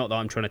music. Not that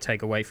I'm trying to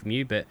take away from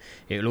you, but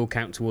it'll all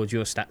count towards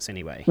your stats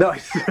anyway.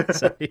 Nice.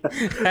 So,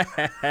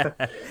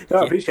 no,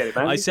 I appreciate it,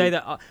 man. I say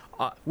that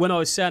when I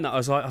was saying that, I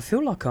was like, I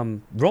feel like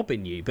I'm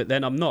robbing you, but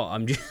then I'm not.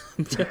 I'm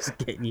just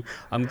getting you.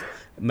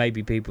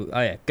 Maybe people. Oh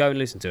yeah, go and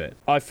listen to it.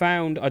 I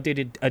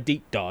did a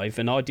deep dive,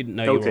 and I didn't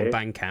know you were on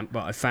Bandcamp,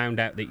 but I found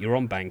out that you're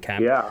on Bandcamp.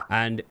 Yeah.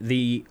 And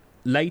the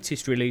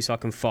latest release I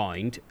can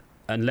find,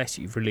 unless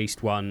you've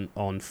released one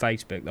on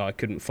Facebook that I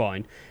couldn't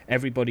find,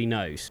 Everybody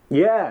Knows.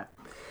 Yeah.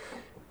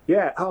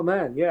 Yeah. Oh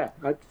man. Yeah.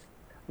 I've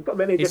got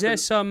many different Is there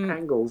some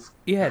angles.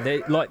 Yeah.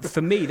 Like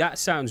for me, that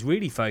sounds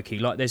really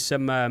folky. Like there's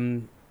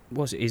some.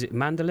 Is it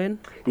mandolin?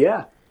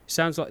 Yeah. It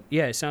sounds like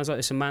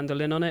there's some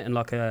mandolin on it and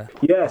like a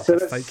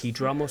folky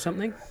drum or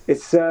something.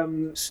 It's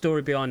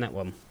story behind that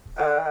one.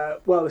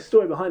 Well, the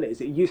story behind it is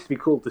it used to be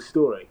called The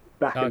Story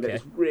back in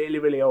this really,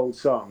 really old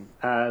song.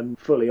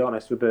 Fully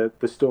honest with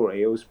the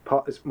story, it's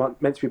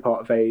meant to be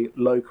part of a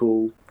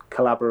local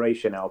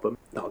collaboration album,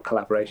 not a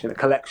collaboration, a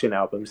collection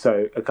album.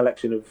 So a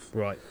collection of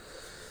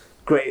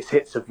greatest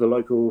hits of the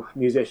local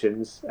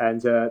musicians, and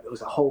there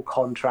was a whole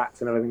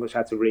contract and everything which I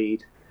had to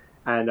read.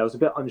 And I was a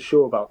bit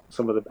unsure about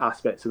some of the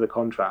aspects of the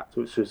contract,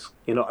 which was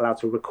you're not allowed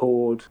to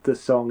record the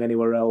song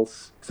anywhere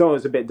else. The song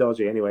was a bit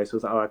dodgy anyway, so I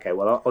was like, oh, okay,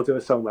 well, I'll do a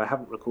song that I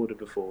haven't recorded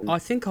before. I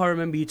think I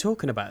remember you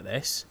talking about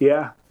this.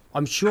 Yeah.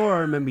 I'm sure I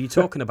remember you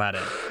talking about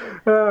it.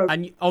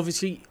 And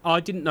obviously, I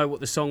didn't know what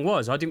the song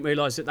was. I didn't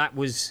realise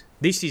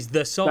this is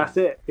the song. That's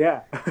it,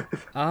 yeah.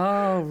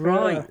 Oh,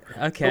 right.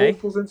 Okay. It all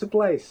falls into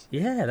place.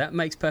 Yeah, that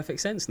makes perfect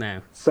sense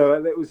now. So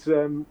it was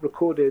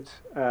recorded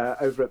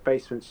over at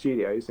Basement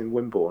Studios in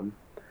Wimborne.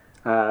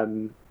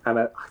 And I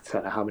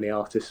don't know how many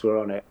artists were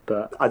on it,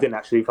 but I didn't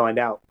actually find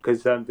out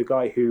because the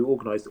guy who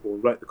organised it all,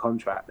 wrote the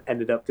contract,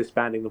 ended up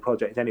disbanding the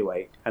project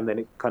anyway, and then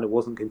it kind of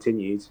wasn't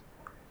continued.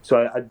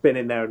 So I'd been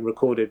in there and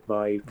recorded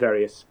my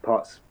various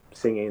parts,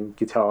 singing,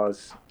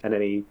 guitars, and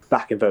any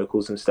backing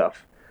vocals and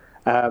stuff.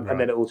 And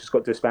then it all just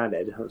got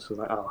disbanded. I was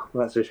like, oh,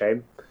 well, that's a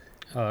shame.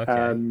 Oh,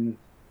 okay.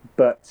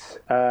 But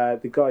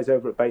the guys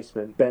over at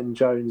Basement, Ben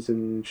Jones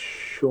and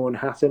Sean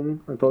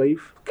Hatton, I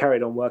believe,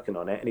 carried on working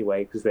on it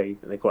anyway because they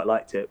quite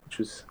liked it, which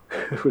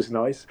was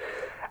nice.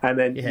 And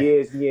then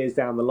years and years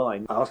down the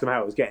line, I asked them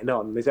how it was getting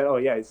on. And they said, "Oh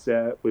yeah, it's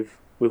we've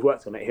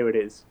worked on it. Here it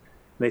is."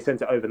 And they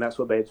sent it over, and that's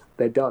what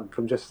they'd done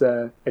from just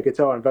a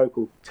guitar and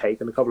vocal take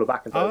and a couple of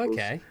backing vocals. Oh,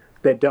 okay.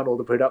 They'd done all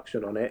the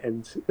production on it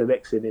and the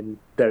mixing in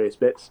various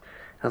bits.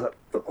 I was like,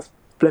 that's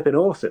flipping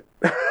awesome.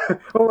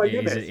 Oh my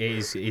goodness. It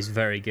is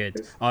very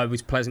good. I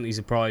was pleasantly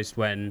surprised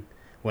when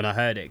I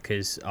heard it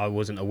because I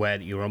wasn't aware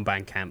that you were on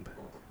Bandcamp.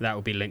 That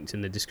will be linked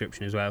in the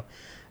description as well.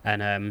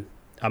 And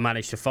I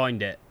managed to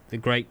find it. The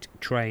Great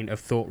Train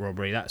of Thought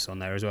Robbery, that's on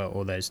there as well,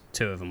 or there's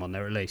two of them on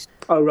there at least.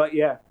 Oh, right,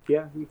 yeah.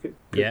 You could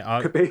be.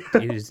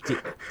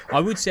 I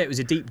would say it was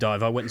a deep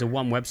dive. I went to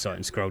one website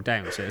and scrolled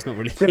down, so it's not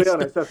really... To be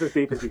honest, that's as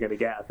deep as you're going to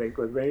get, I think,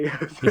 with me.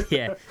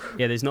 yeah,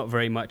 there's not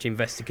very much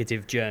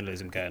investigative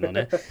journalism going on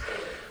there.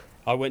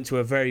 I went to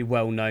a very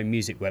well-known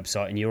music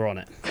website and you're on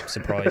it.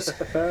 Surprise.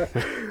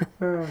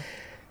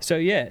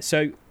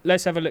 So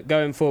let's have a look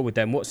going forward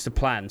then. What's the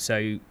plan?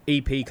 So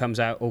EP comes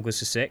out August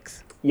the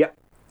 6th. Yep.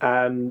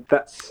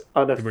 That's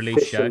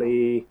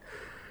unofficially...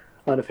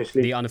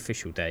 The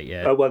unofficial date,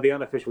 yeah. Oh, well, the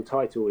unofficial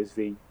title is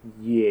the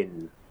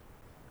Yin.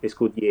 It's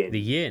called Yin. The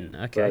Yin,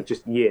 okay.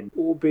 Just Yin.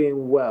 All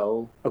being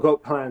well, I've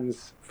got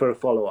plans for a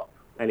follow-up.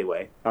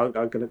 Anyway,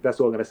 that's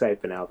all I'm going to say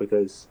for now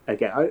because,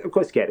 again, I'm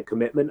quite scared of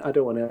commitment. I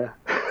don't want to...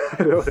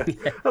 I don't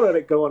want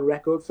to go on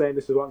record saying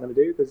this is what I'm going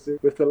to do because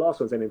if the last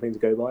one's anything to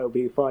go by, it'll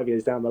be 5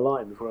 years down the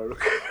line before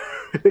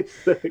I release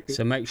things.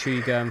 So make sure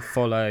you go and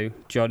follow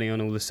Jonny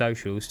on all the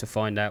socials to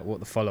find out what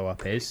the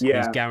follow-up is. Yeah.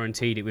 He's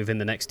guaranteed it within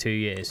the next 2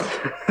 years.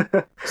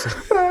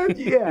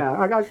 Yeah,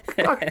 I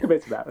can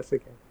commit to that. That's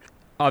okay.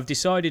 I've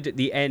decided at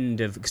the end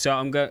of, so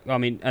I'm going. I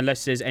mean,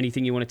 unless there's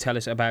anything you want to tell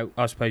us about,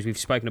 I suppose we've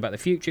spoken about the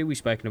future. We've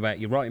spoken about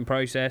your writing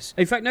process.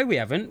 In fact, no, we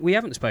haven't. We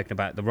haven't spoken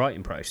about the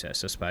writing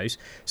process, I suppose.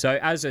 So,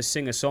 as a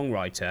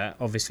singer-songwriter,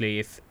 obviously,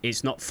 if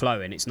it's not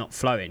flowing, it's not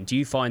flowing. Do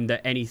you find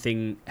that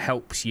anything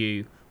helps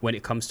you when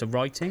it comes to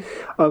writing?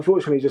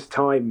 Unfortunately, just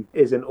time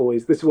isn't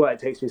always. This is why it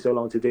takes me so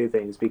long to do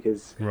things,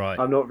 because Right.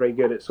 I'm not very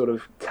good at sort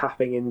of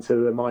tapping into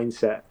the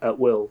mindset at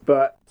will.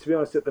 But to be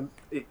honest,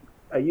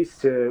 I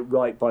used to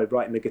write by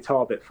writing the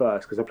guitar bit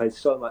first, because I played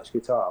so much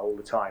guitar all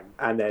the time,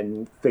 and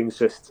then things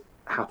just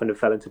happened and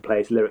fell into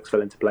place, lyrics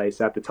fell into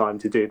place. I had the time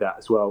to do that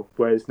as well.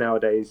 Whereas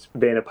nowadays,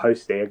 being a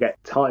postie, I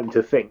get time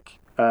to think,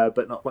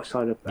 but not much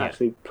time to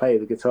actually play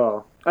the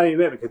guitar. I mean,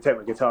 maybe I could take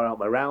my guitar out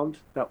my round.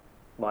 That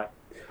might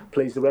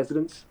please the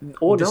residents,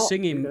 or the not.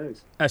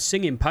 A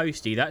singing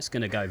postie, that's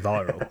going to go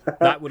viral.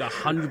 That would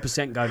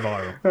 100% go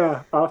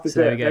viral. I'll have to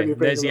So there do it. we go.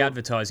 There's the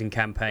advertising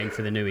campaign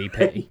for the new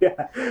EP.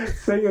 Yeah,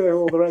 singing to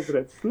all the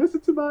residents. Listen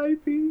to my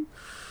EP.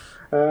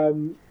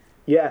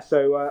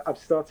 So I've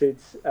started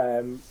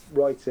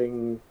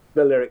writing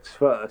the lyrics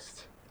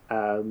first,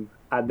 and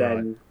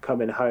then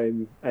coming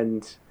home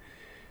and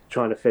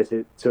trying to fit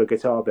it to a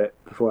guitar bit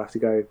before I have to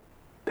go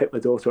pick my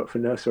daughter up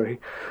from nursery.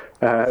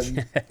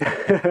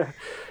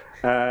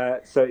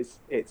 So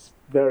it's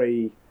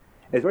very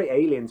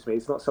alien to me.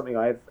 It's not something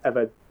I've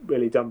ever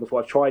really done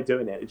before. I've tried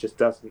doing it. It just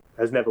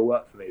has never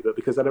worked for me. But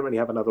because I don't really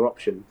have another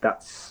option,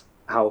 that's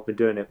how I've been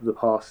doing it for the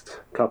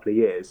past couple of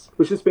years,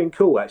 which has been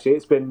cool, actually.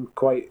 It's been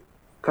quite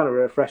kind of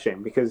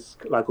refreshing because,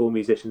 like all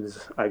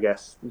musicians, I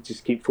guess,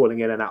 just keep falling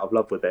in and out of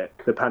love with it.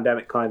 The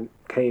pandemic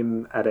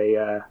came at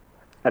a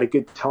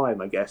good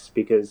time, I guess,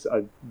 because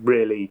I've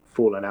really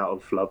fallen out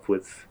of love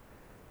with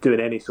doing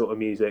any sort of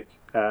music.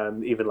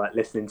 Even like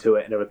listening to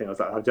it and everything, I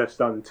was like, I've just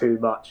done too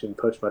much and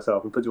pushed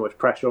myself and put too much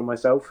pressure on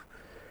myself.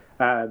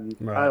 I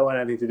don't want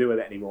anything to do with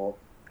it anymore.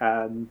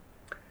 And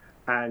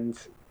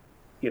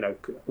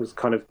was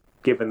kind of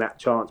given that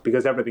chance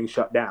because everything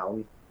shut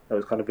down. That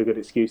was kind of a good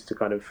excuse to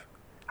kind of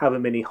have a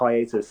mini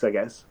hiatus, I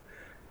guess.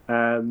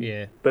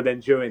 But then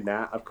during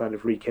that, I've kind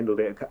of rekindled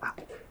it,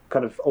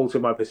 kind of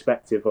altered my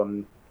perspective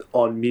on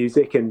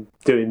music and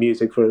doing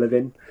music for a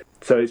living.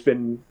 So it's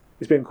been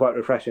quite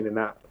refreshing in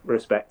that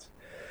respect.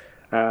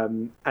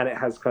 And it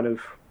has kind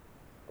of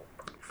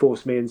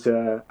forced me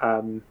into,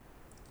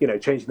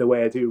 changing the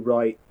way I do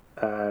write,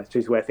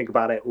 changing the way I think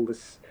about it, all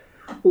this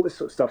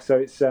sort of stuff. So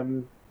it's,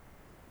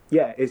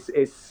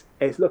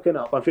 it's looking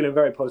up. I'm feeling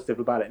very positive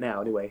about it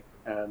now, anyway.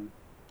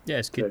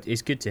 It's good.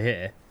 It's good to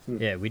hear.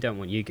 Yeah, we don't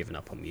want you giving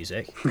up on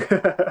music.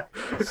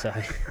 So,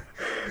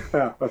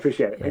 I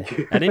appreciate it. Thank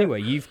you. And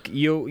anyway,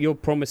 you're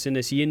promising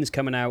us Yin's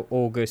coming out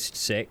August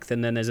 6th,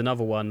 and then there's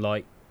another one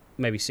like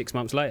maybe 6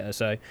 months later.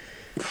 So,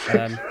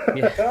 yeah.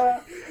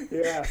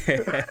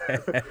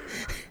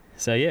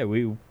 So yeah,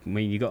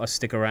 you got to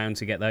stick around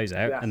to get those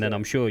out, and then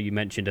I'm sure you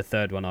mentioned a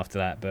third one after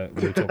that, but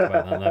we'll talk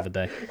about that another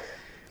day.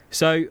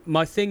 So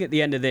my thing at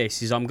the end of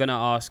this is I'm going to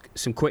ask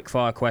some quick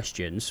fire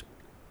questions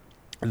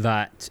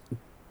that,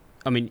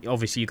 I mean,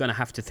 obviously you're going to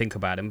have to think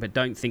about them, but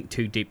don't think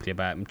too deeply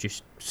about them.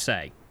 Just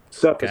say.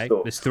 Okay,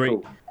 there's three.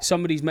 Cool.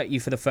 Somebody's met you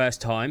for the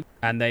first time,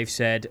 and they've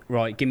said,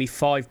 right, give me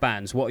 5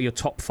 bands. What are your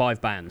top 5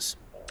 bands?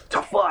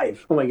 Top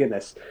 5? Oh my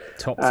goodness.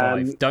 Top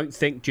 5. Don't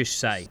think, just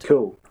say.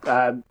 Cool.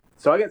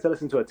 So I get to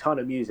listen to a ton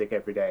of music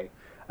every day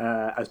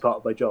as part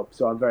of my job.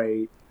 So I'm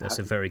very... That's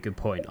a very good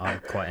point. I'm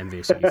quite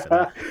envious of you for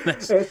that.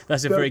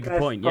 That's a very good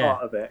point, yeah.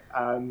 Part of it.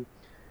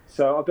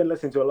 So I've been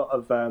listening to a lot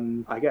of,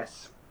 I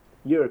guess,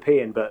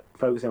 European, but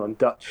focusing on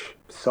Dutch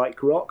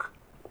psych rock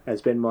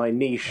has been my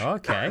niche.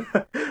 Okay.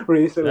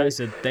 Recently.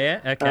 That's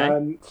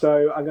okay.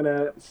 So I'm going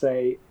to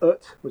say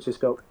UT, which is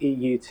spelled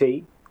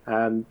E-U-T.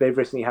 They've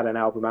recently had an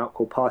album out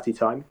called Party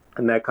Time,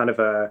 and they're kind of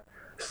a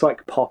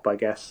psych pop, I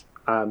guess.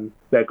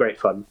 They're great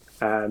fun.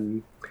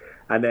 And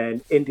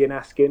then Indian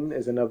Askin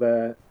is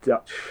another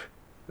Dutch,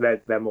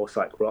 they're more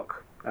psych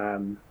rock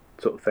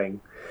sort of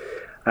thing.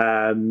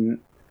 And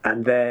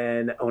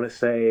then I want to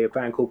say a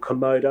band called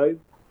Komodo,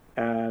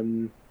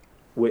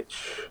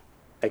 which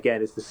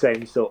again is the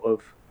same sort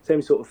of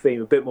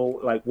theme, a bit more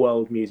like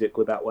world music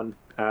with that one.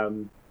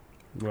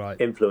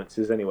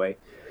 Influences anyway.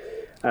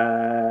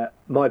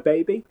 My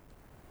Baby,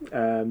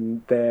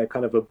 they're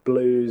kind of a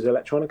blues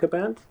electronica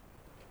band,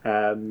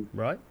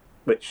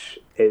 which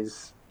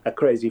is a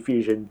crazy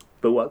fusion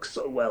but works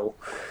so well.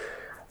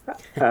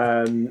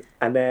 And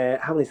then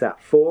how many is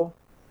that? 4?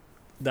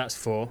 That's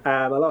 4.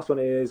 My last one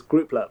is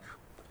Group Love,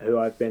 who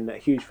I've been a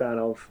huge fan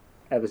of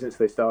ever since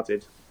they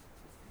started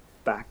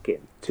back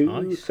in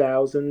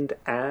 2000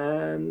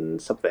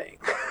 and something.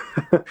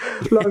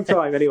 Long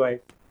time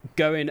anyway.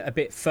 Going a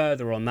bit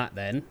further on that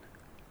then,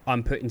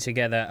 I'm putting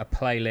together a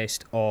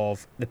playlist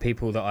of the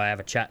people that I have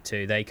a chat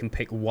to. They can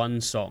pick one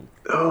song.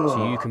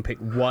 So you can pick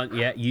one.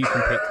 Yeah, you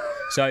can pick.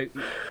 So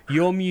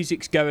your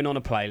music's going on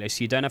a playlist.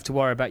 You don't have to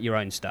worry about your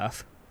own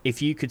stuff.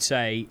 If you could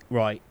say,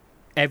 right,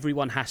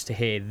 everyone has to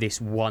hear this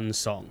one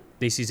song.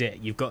 This is it.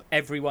 You've got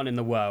everyone in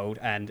the world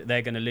and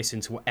they're going to listen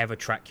to whatever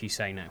track you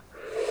say now.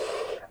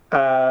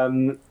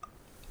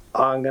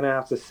 I'm going to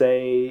have to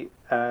say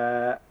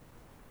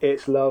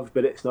It's Love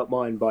But It's Not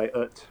Mine by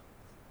Ut.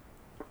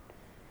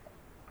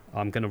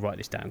 I'm going to write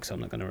this down because I'm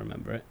not going to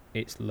remember it.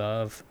 It's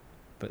Love.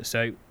 But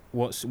so,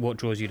 what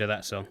draws you to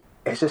that song?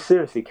 It's just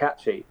seriously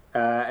catchy.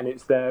 And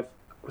it's their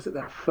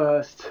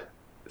first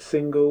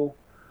single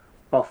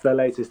off their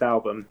latest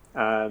album.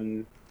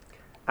 And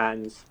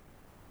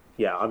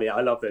yeah, I mean,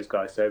 I love those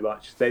guys so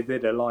much. They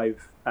did a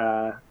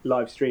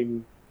live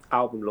stream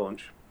album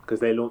launch because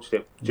they launched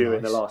it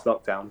during the last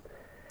lockdown.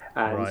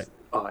 And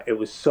it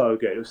was so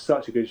good. It was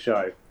such a good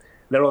show.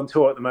 They're on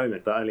tour at the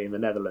moment, but only in the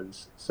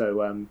Netherlands.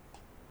 So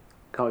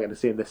can't get to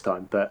see them this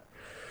time. But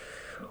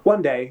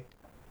one day,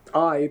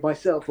 I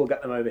myself will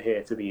get them over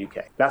here to the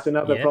UK. That's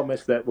another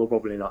promise that will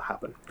probably not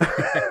happen.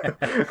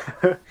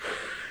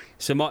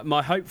 So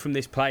my hope from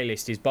this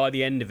playlist is by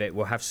the end of it,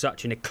 we'll have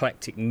such an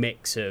eclectic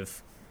mix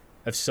of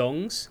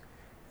songs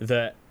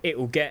that it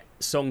will get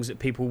songs that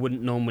people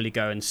wouldn't normally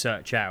go and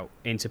search out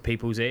into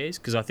people's ears,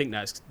 because I think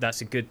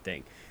that's a good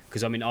thing.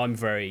 Because I mean, I'm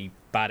very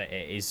bad at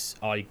it. Is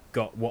I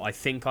got what I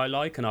think I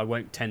like, and I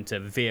won't tend to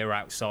veer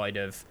outside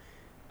of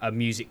a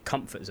music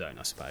comfort zone,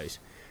 I suppose.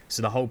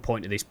 So the whole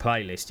point of this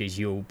playlist is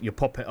you'll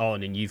pop it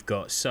on, and you've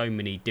got so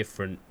many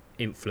different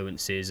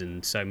influences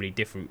and so many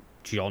different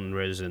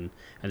genres and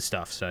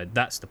stuff. So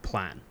that's the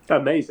plan.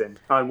 Amazing.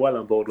 I'm well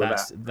on board with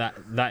that.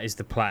 That is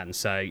the plan.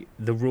 So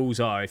the rules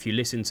are, if you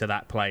listen to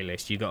that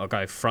playlist, you got to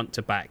go front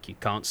to back. You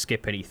can't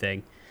skip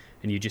anything,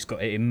 and you just got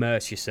to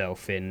immerse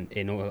yourself in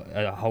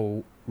a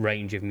whole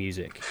range of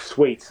music.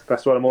 Sweet.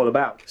 That's what I'm all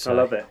about. So, I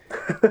love it.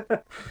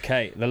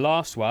 Okay, the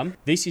last one.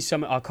 This is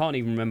something I can't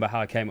even remember how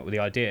I came up with the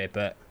idea,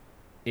 but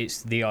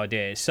it's the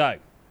idea. So,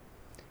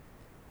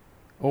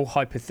 all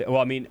hypothetical.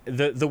 Well, I mean,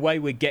 the way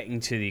we're getting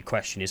to the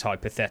question is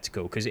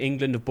hypothetical, because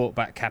England have brought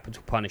back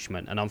capital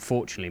punishment, and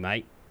unfortunately,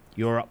 mate,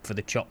 you're up for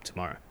the chop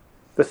tomorrow.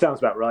 That sounds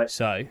about right.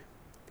 So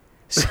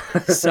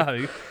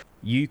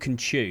you can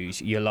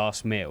choose your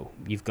last meal.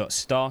 You've got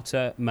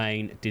starter,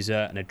 main,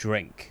 dessert, and a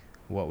drink.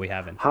 What are we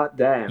having? Hot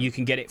damn. You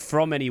can get it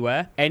from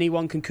anywhere.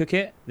 Anyone can cook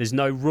it. There's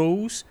no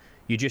rules.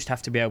 You just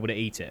have to be able to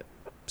eat it.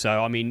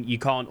 So, I mean, you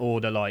can't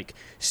order like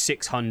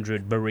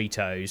 600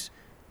 burritos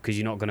because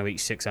you're not going to eat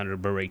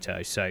 600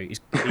 burritos. So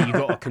you've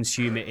got to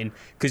consume it in,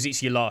 because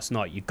it's your last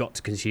night, you've got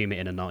to consume it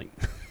in a night.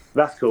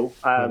 That's cool.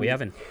 What are we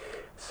having?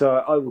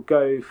 So I will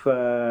go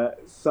for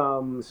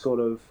some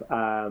sort of,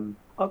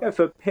 I'll go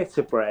for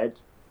pita bread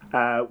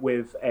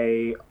with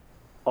a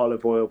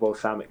olive oil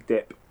balsamic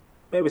dip.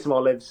 Maybe some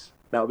olives.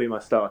 That'll be my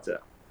starter.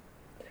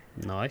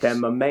 Nice. Then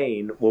my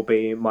main will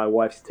be my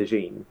wife's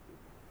tagine,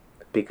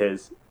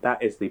 because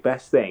that is the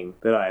best thing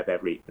that I have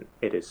ever eaten.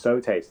 It is so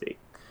tasty.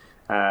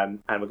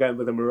 And we're going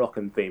with a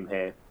Moroccan theme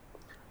here.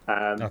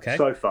 Okay.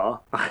 So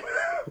far.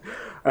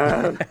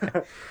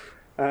 The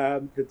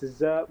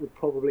dessert would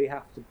probably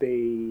have to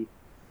be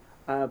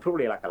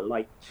probably like a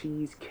light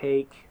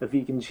cheesecake, a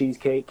vegan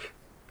cheesecake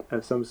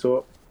of some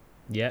sort.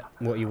 Yeah,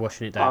 what are you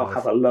washing it down with?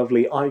 I'll have a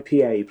lovely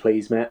IPA,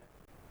 please, mate.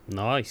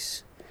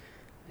 Nice.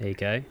 There you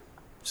go.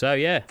 So,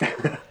 yeah.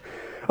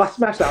 I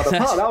smashed that out of the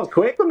park. That was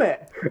quick, wasn't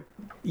it?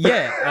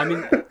 Yeah, I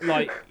mean,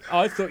 like,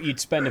 I thought you'd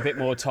spend a bit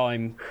more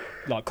time,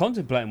 like,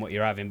 contemplating what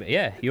you're having, but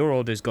yeah, your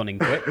order's gone in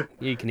quick.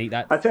 You can eat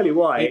that. I tell you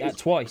why. Eat that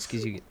twice,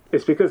 because you.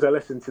 It's because I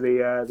listened to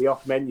the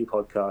Off Menu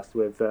podcast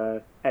with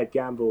Ed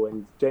Gamble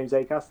and James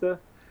Acaster,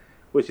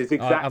 which is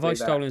exactly. Have I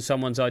stolen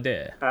someone's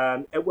idea?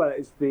 Well,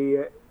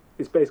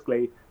 it's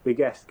basically the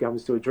guest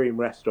comes to a dream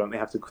restaurant. They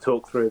have to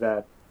talk through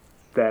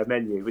their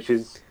menu, which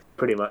is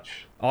pretty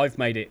much. I've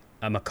made it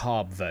a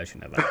macabre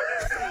version of that.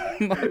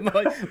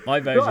 my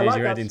version is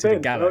you're heading to the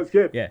gallows.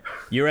 Yeah,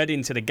 you're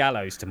heading to the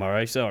gallows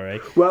tomorrow. Sorry.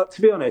 Well,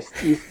 to be honest,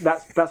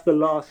 that's the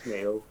last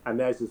meal, and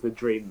theirs is the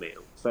dream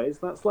meal. So is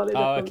that slightly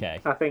different? Oh, okay.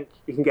 I think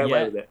you can get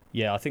away with it.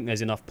 Yeah, I think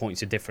there's enough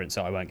points of difference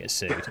so I won't get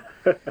sued.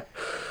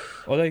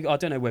 Although I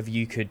don't know whether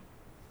you could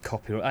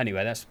copy.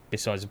 Anyway, that's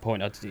besides the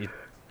point.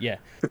 Yeah.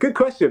 Good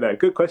question, though.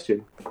 Good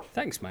question.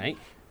 Thanks, mate.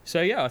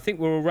 So yeah, I think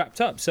we're all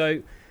wrapped up.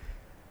 So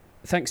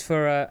thanks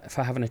for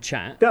having a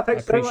chat. Yeah,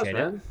 thanks so much,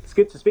 man. It's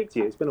good to speak to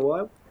you. It's been a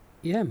while.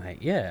 Yeah, mate.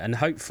 Yeah, and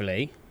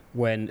hopefully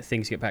when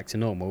things get back to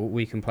normal,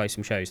 we can play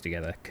some shows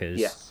together. Cause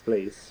yes,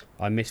 please.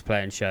 I miss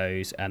playing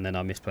shows, and then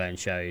I miss playing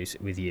shows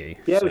with you.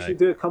 Yeah, so we should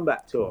do a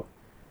comeback tour.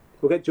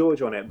 We'll get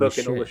George on it,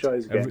 booking all the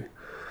shows again.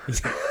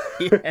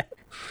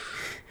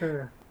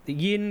 Yeah.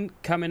 Yin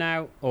coming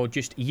out, or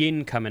just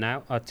Yin coming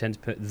out. I tend to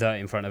put the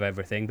in front of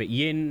everything, but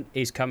Yin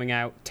is coming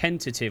out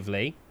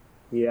tentatively.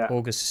 Yeah.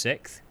 August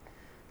 6th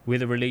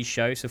with a release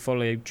show. So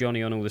follow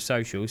Jonny on all the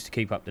socials to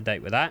keep up to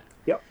date with that.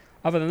 Yep.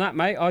 Other than that,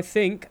 mate, I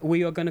think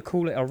we are going to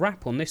call it a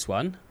wrap on this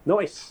one.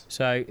 Nice.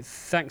 So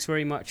thanks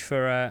very much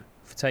for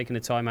taking the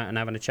time out and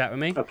having a chat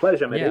with me. A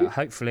pleasure, mate. Yeah,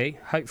 hopefully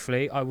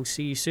I will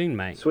see you soon,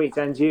 mate. Sweet,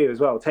 and you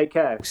as well. Take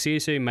care. See you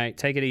soon, mate.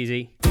 Take it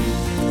easy.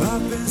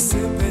 I've been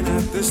sipping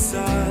at the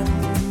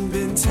sun,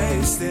 been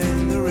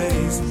tasting the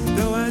rays.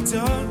 Though I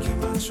don't get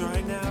much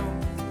right now,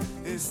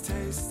 it's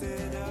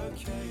tasting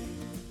okay.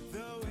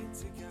 The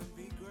winter can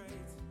be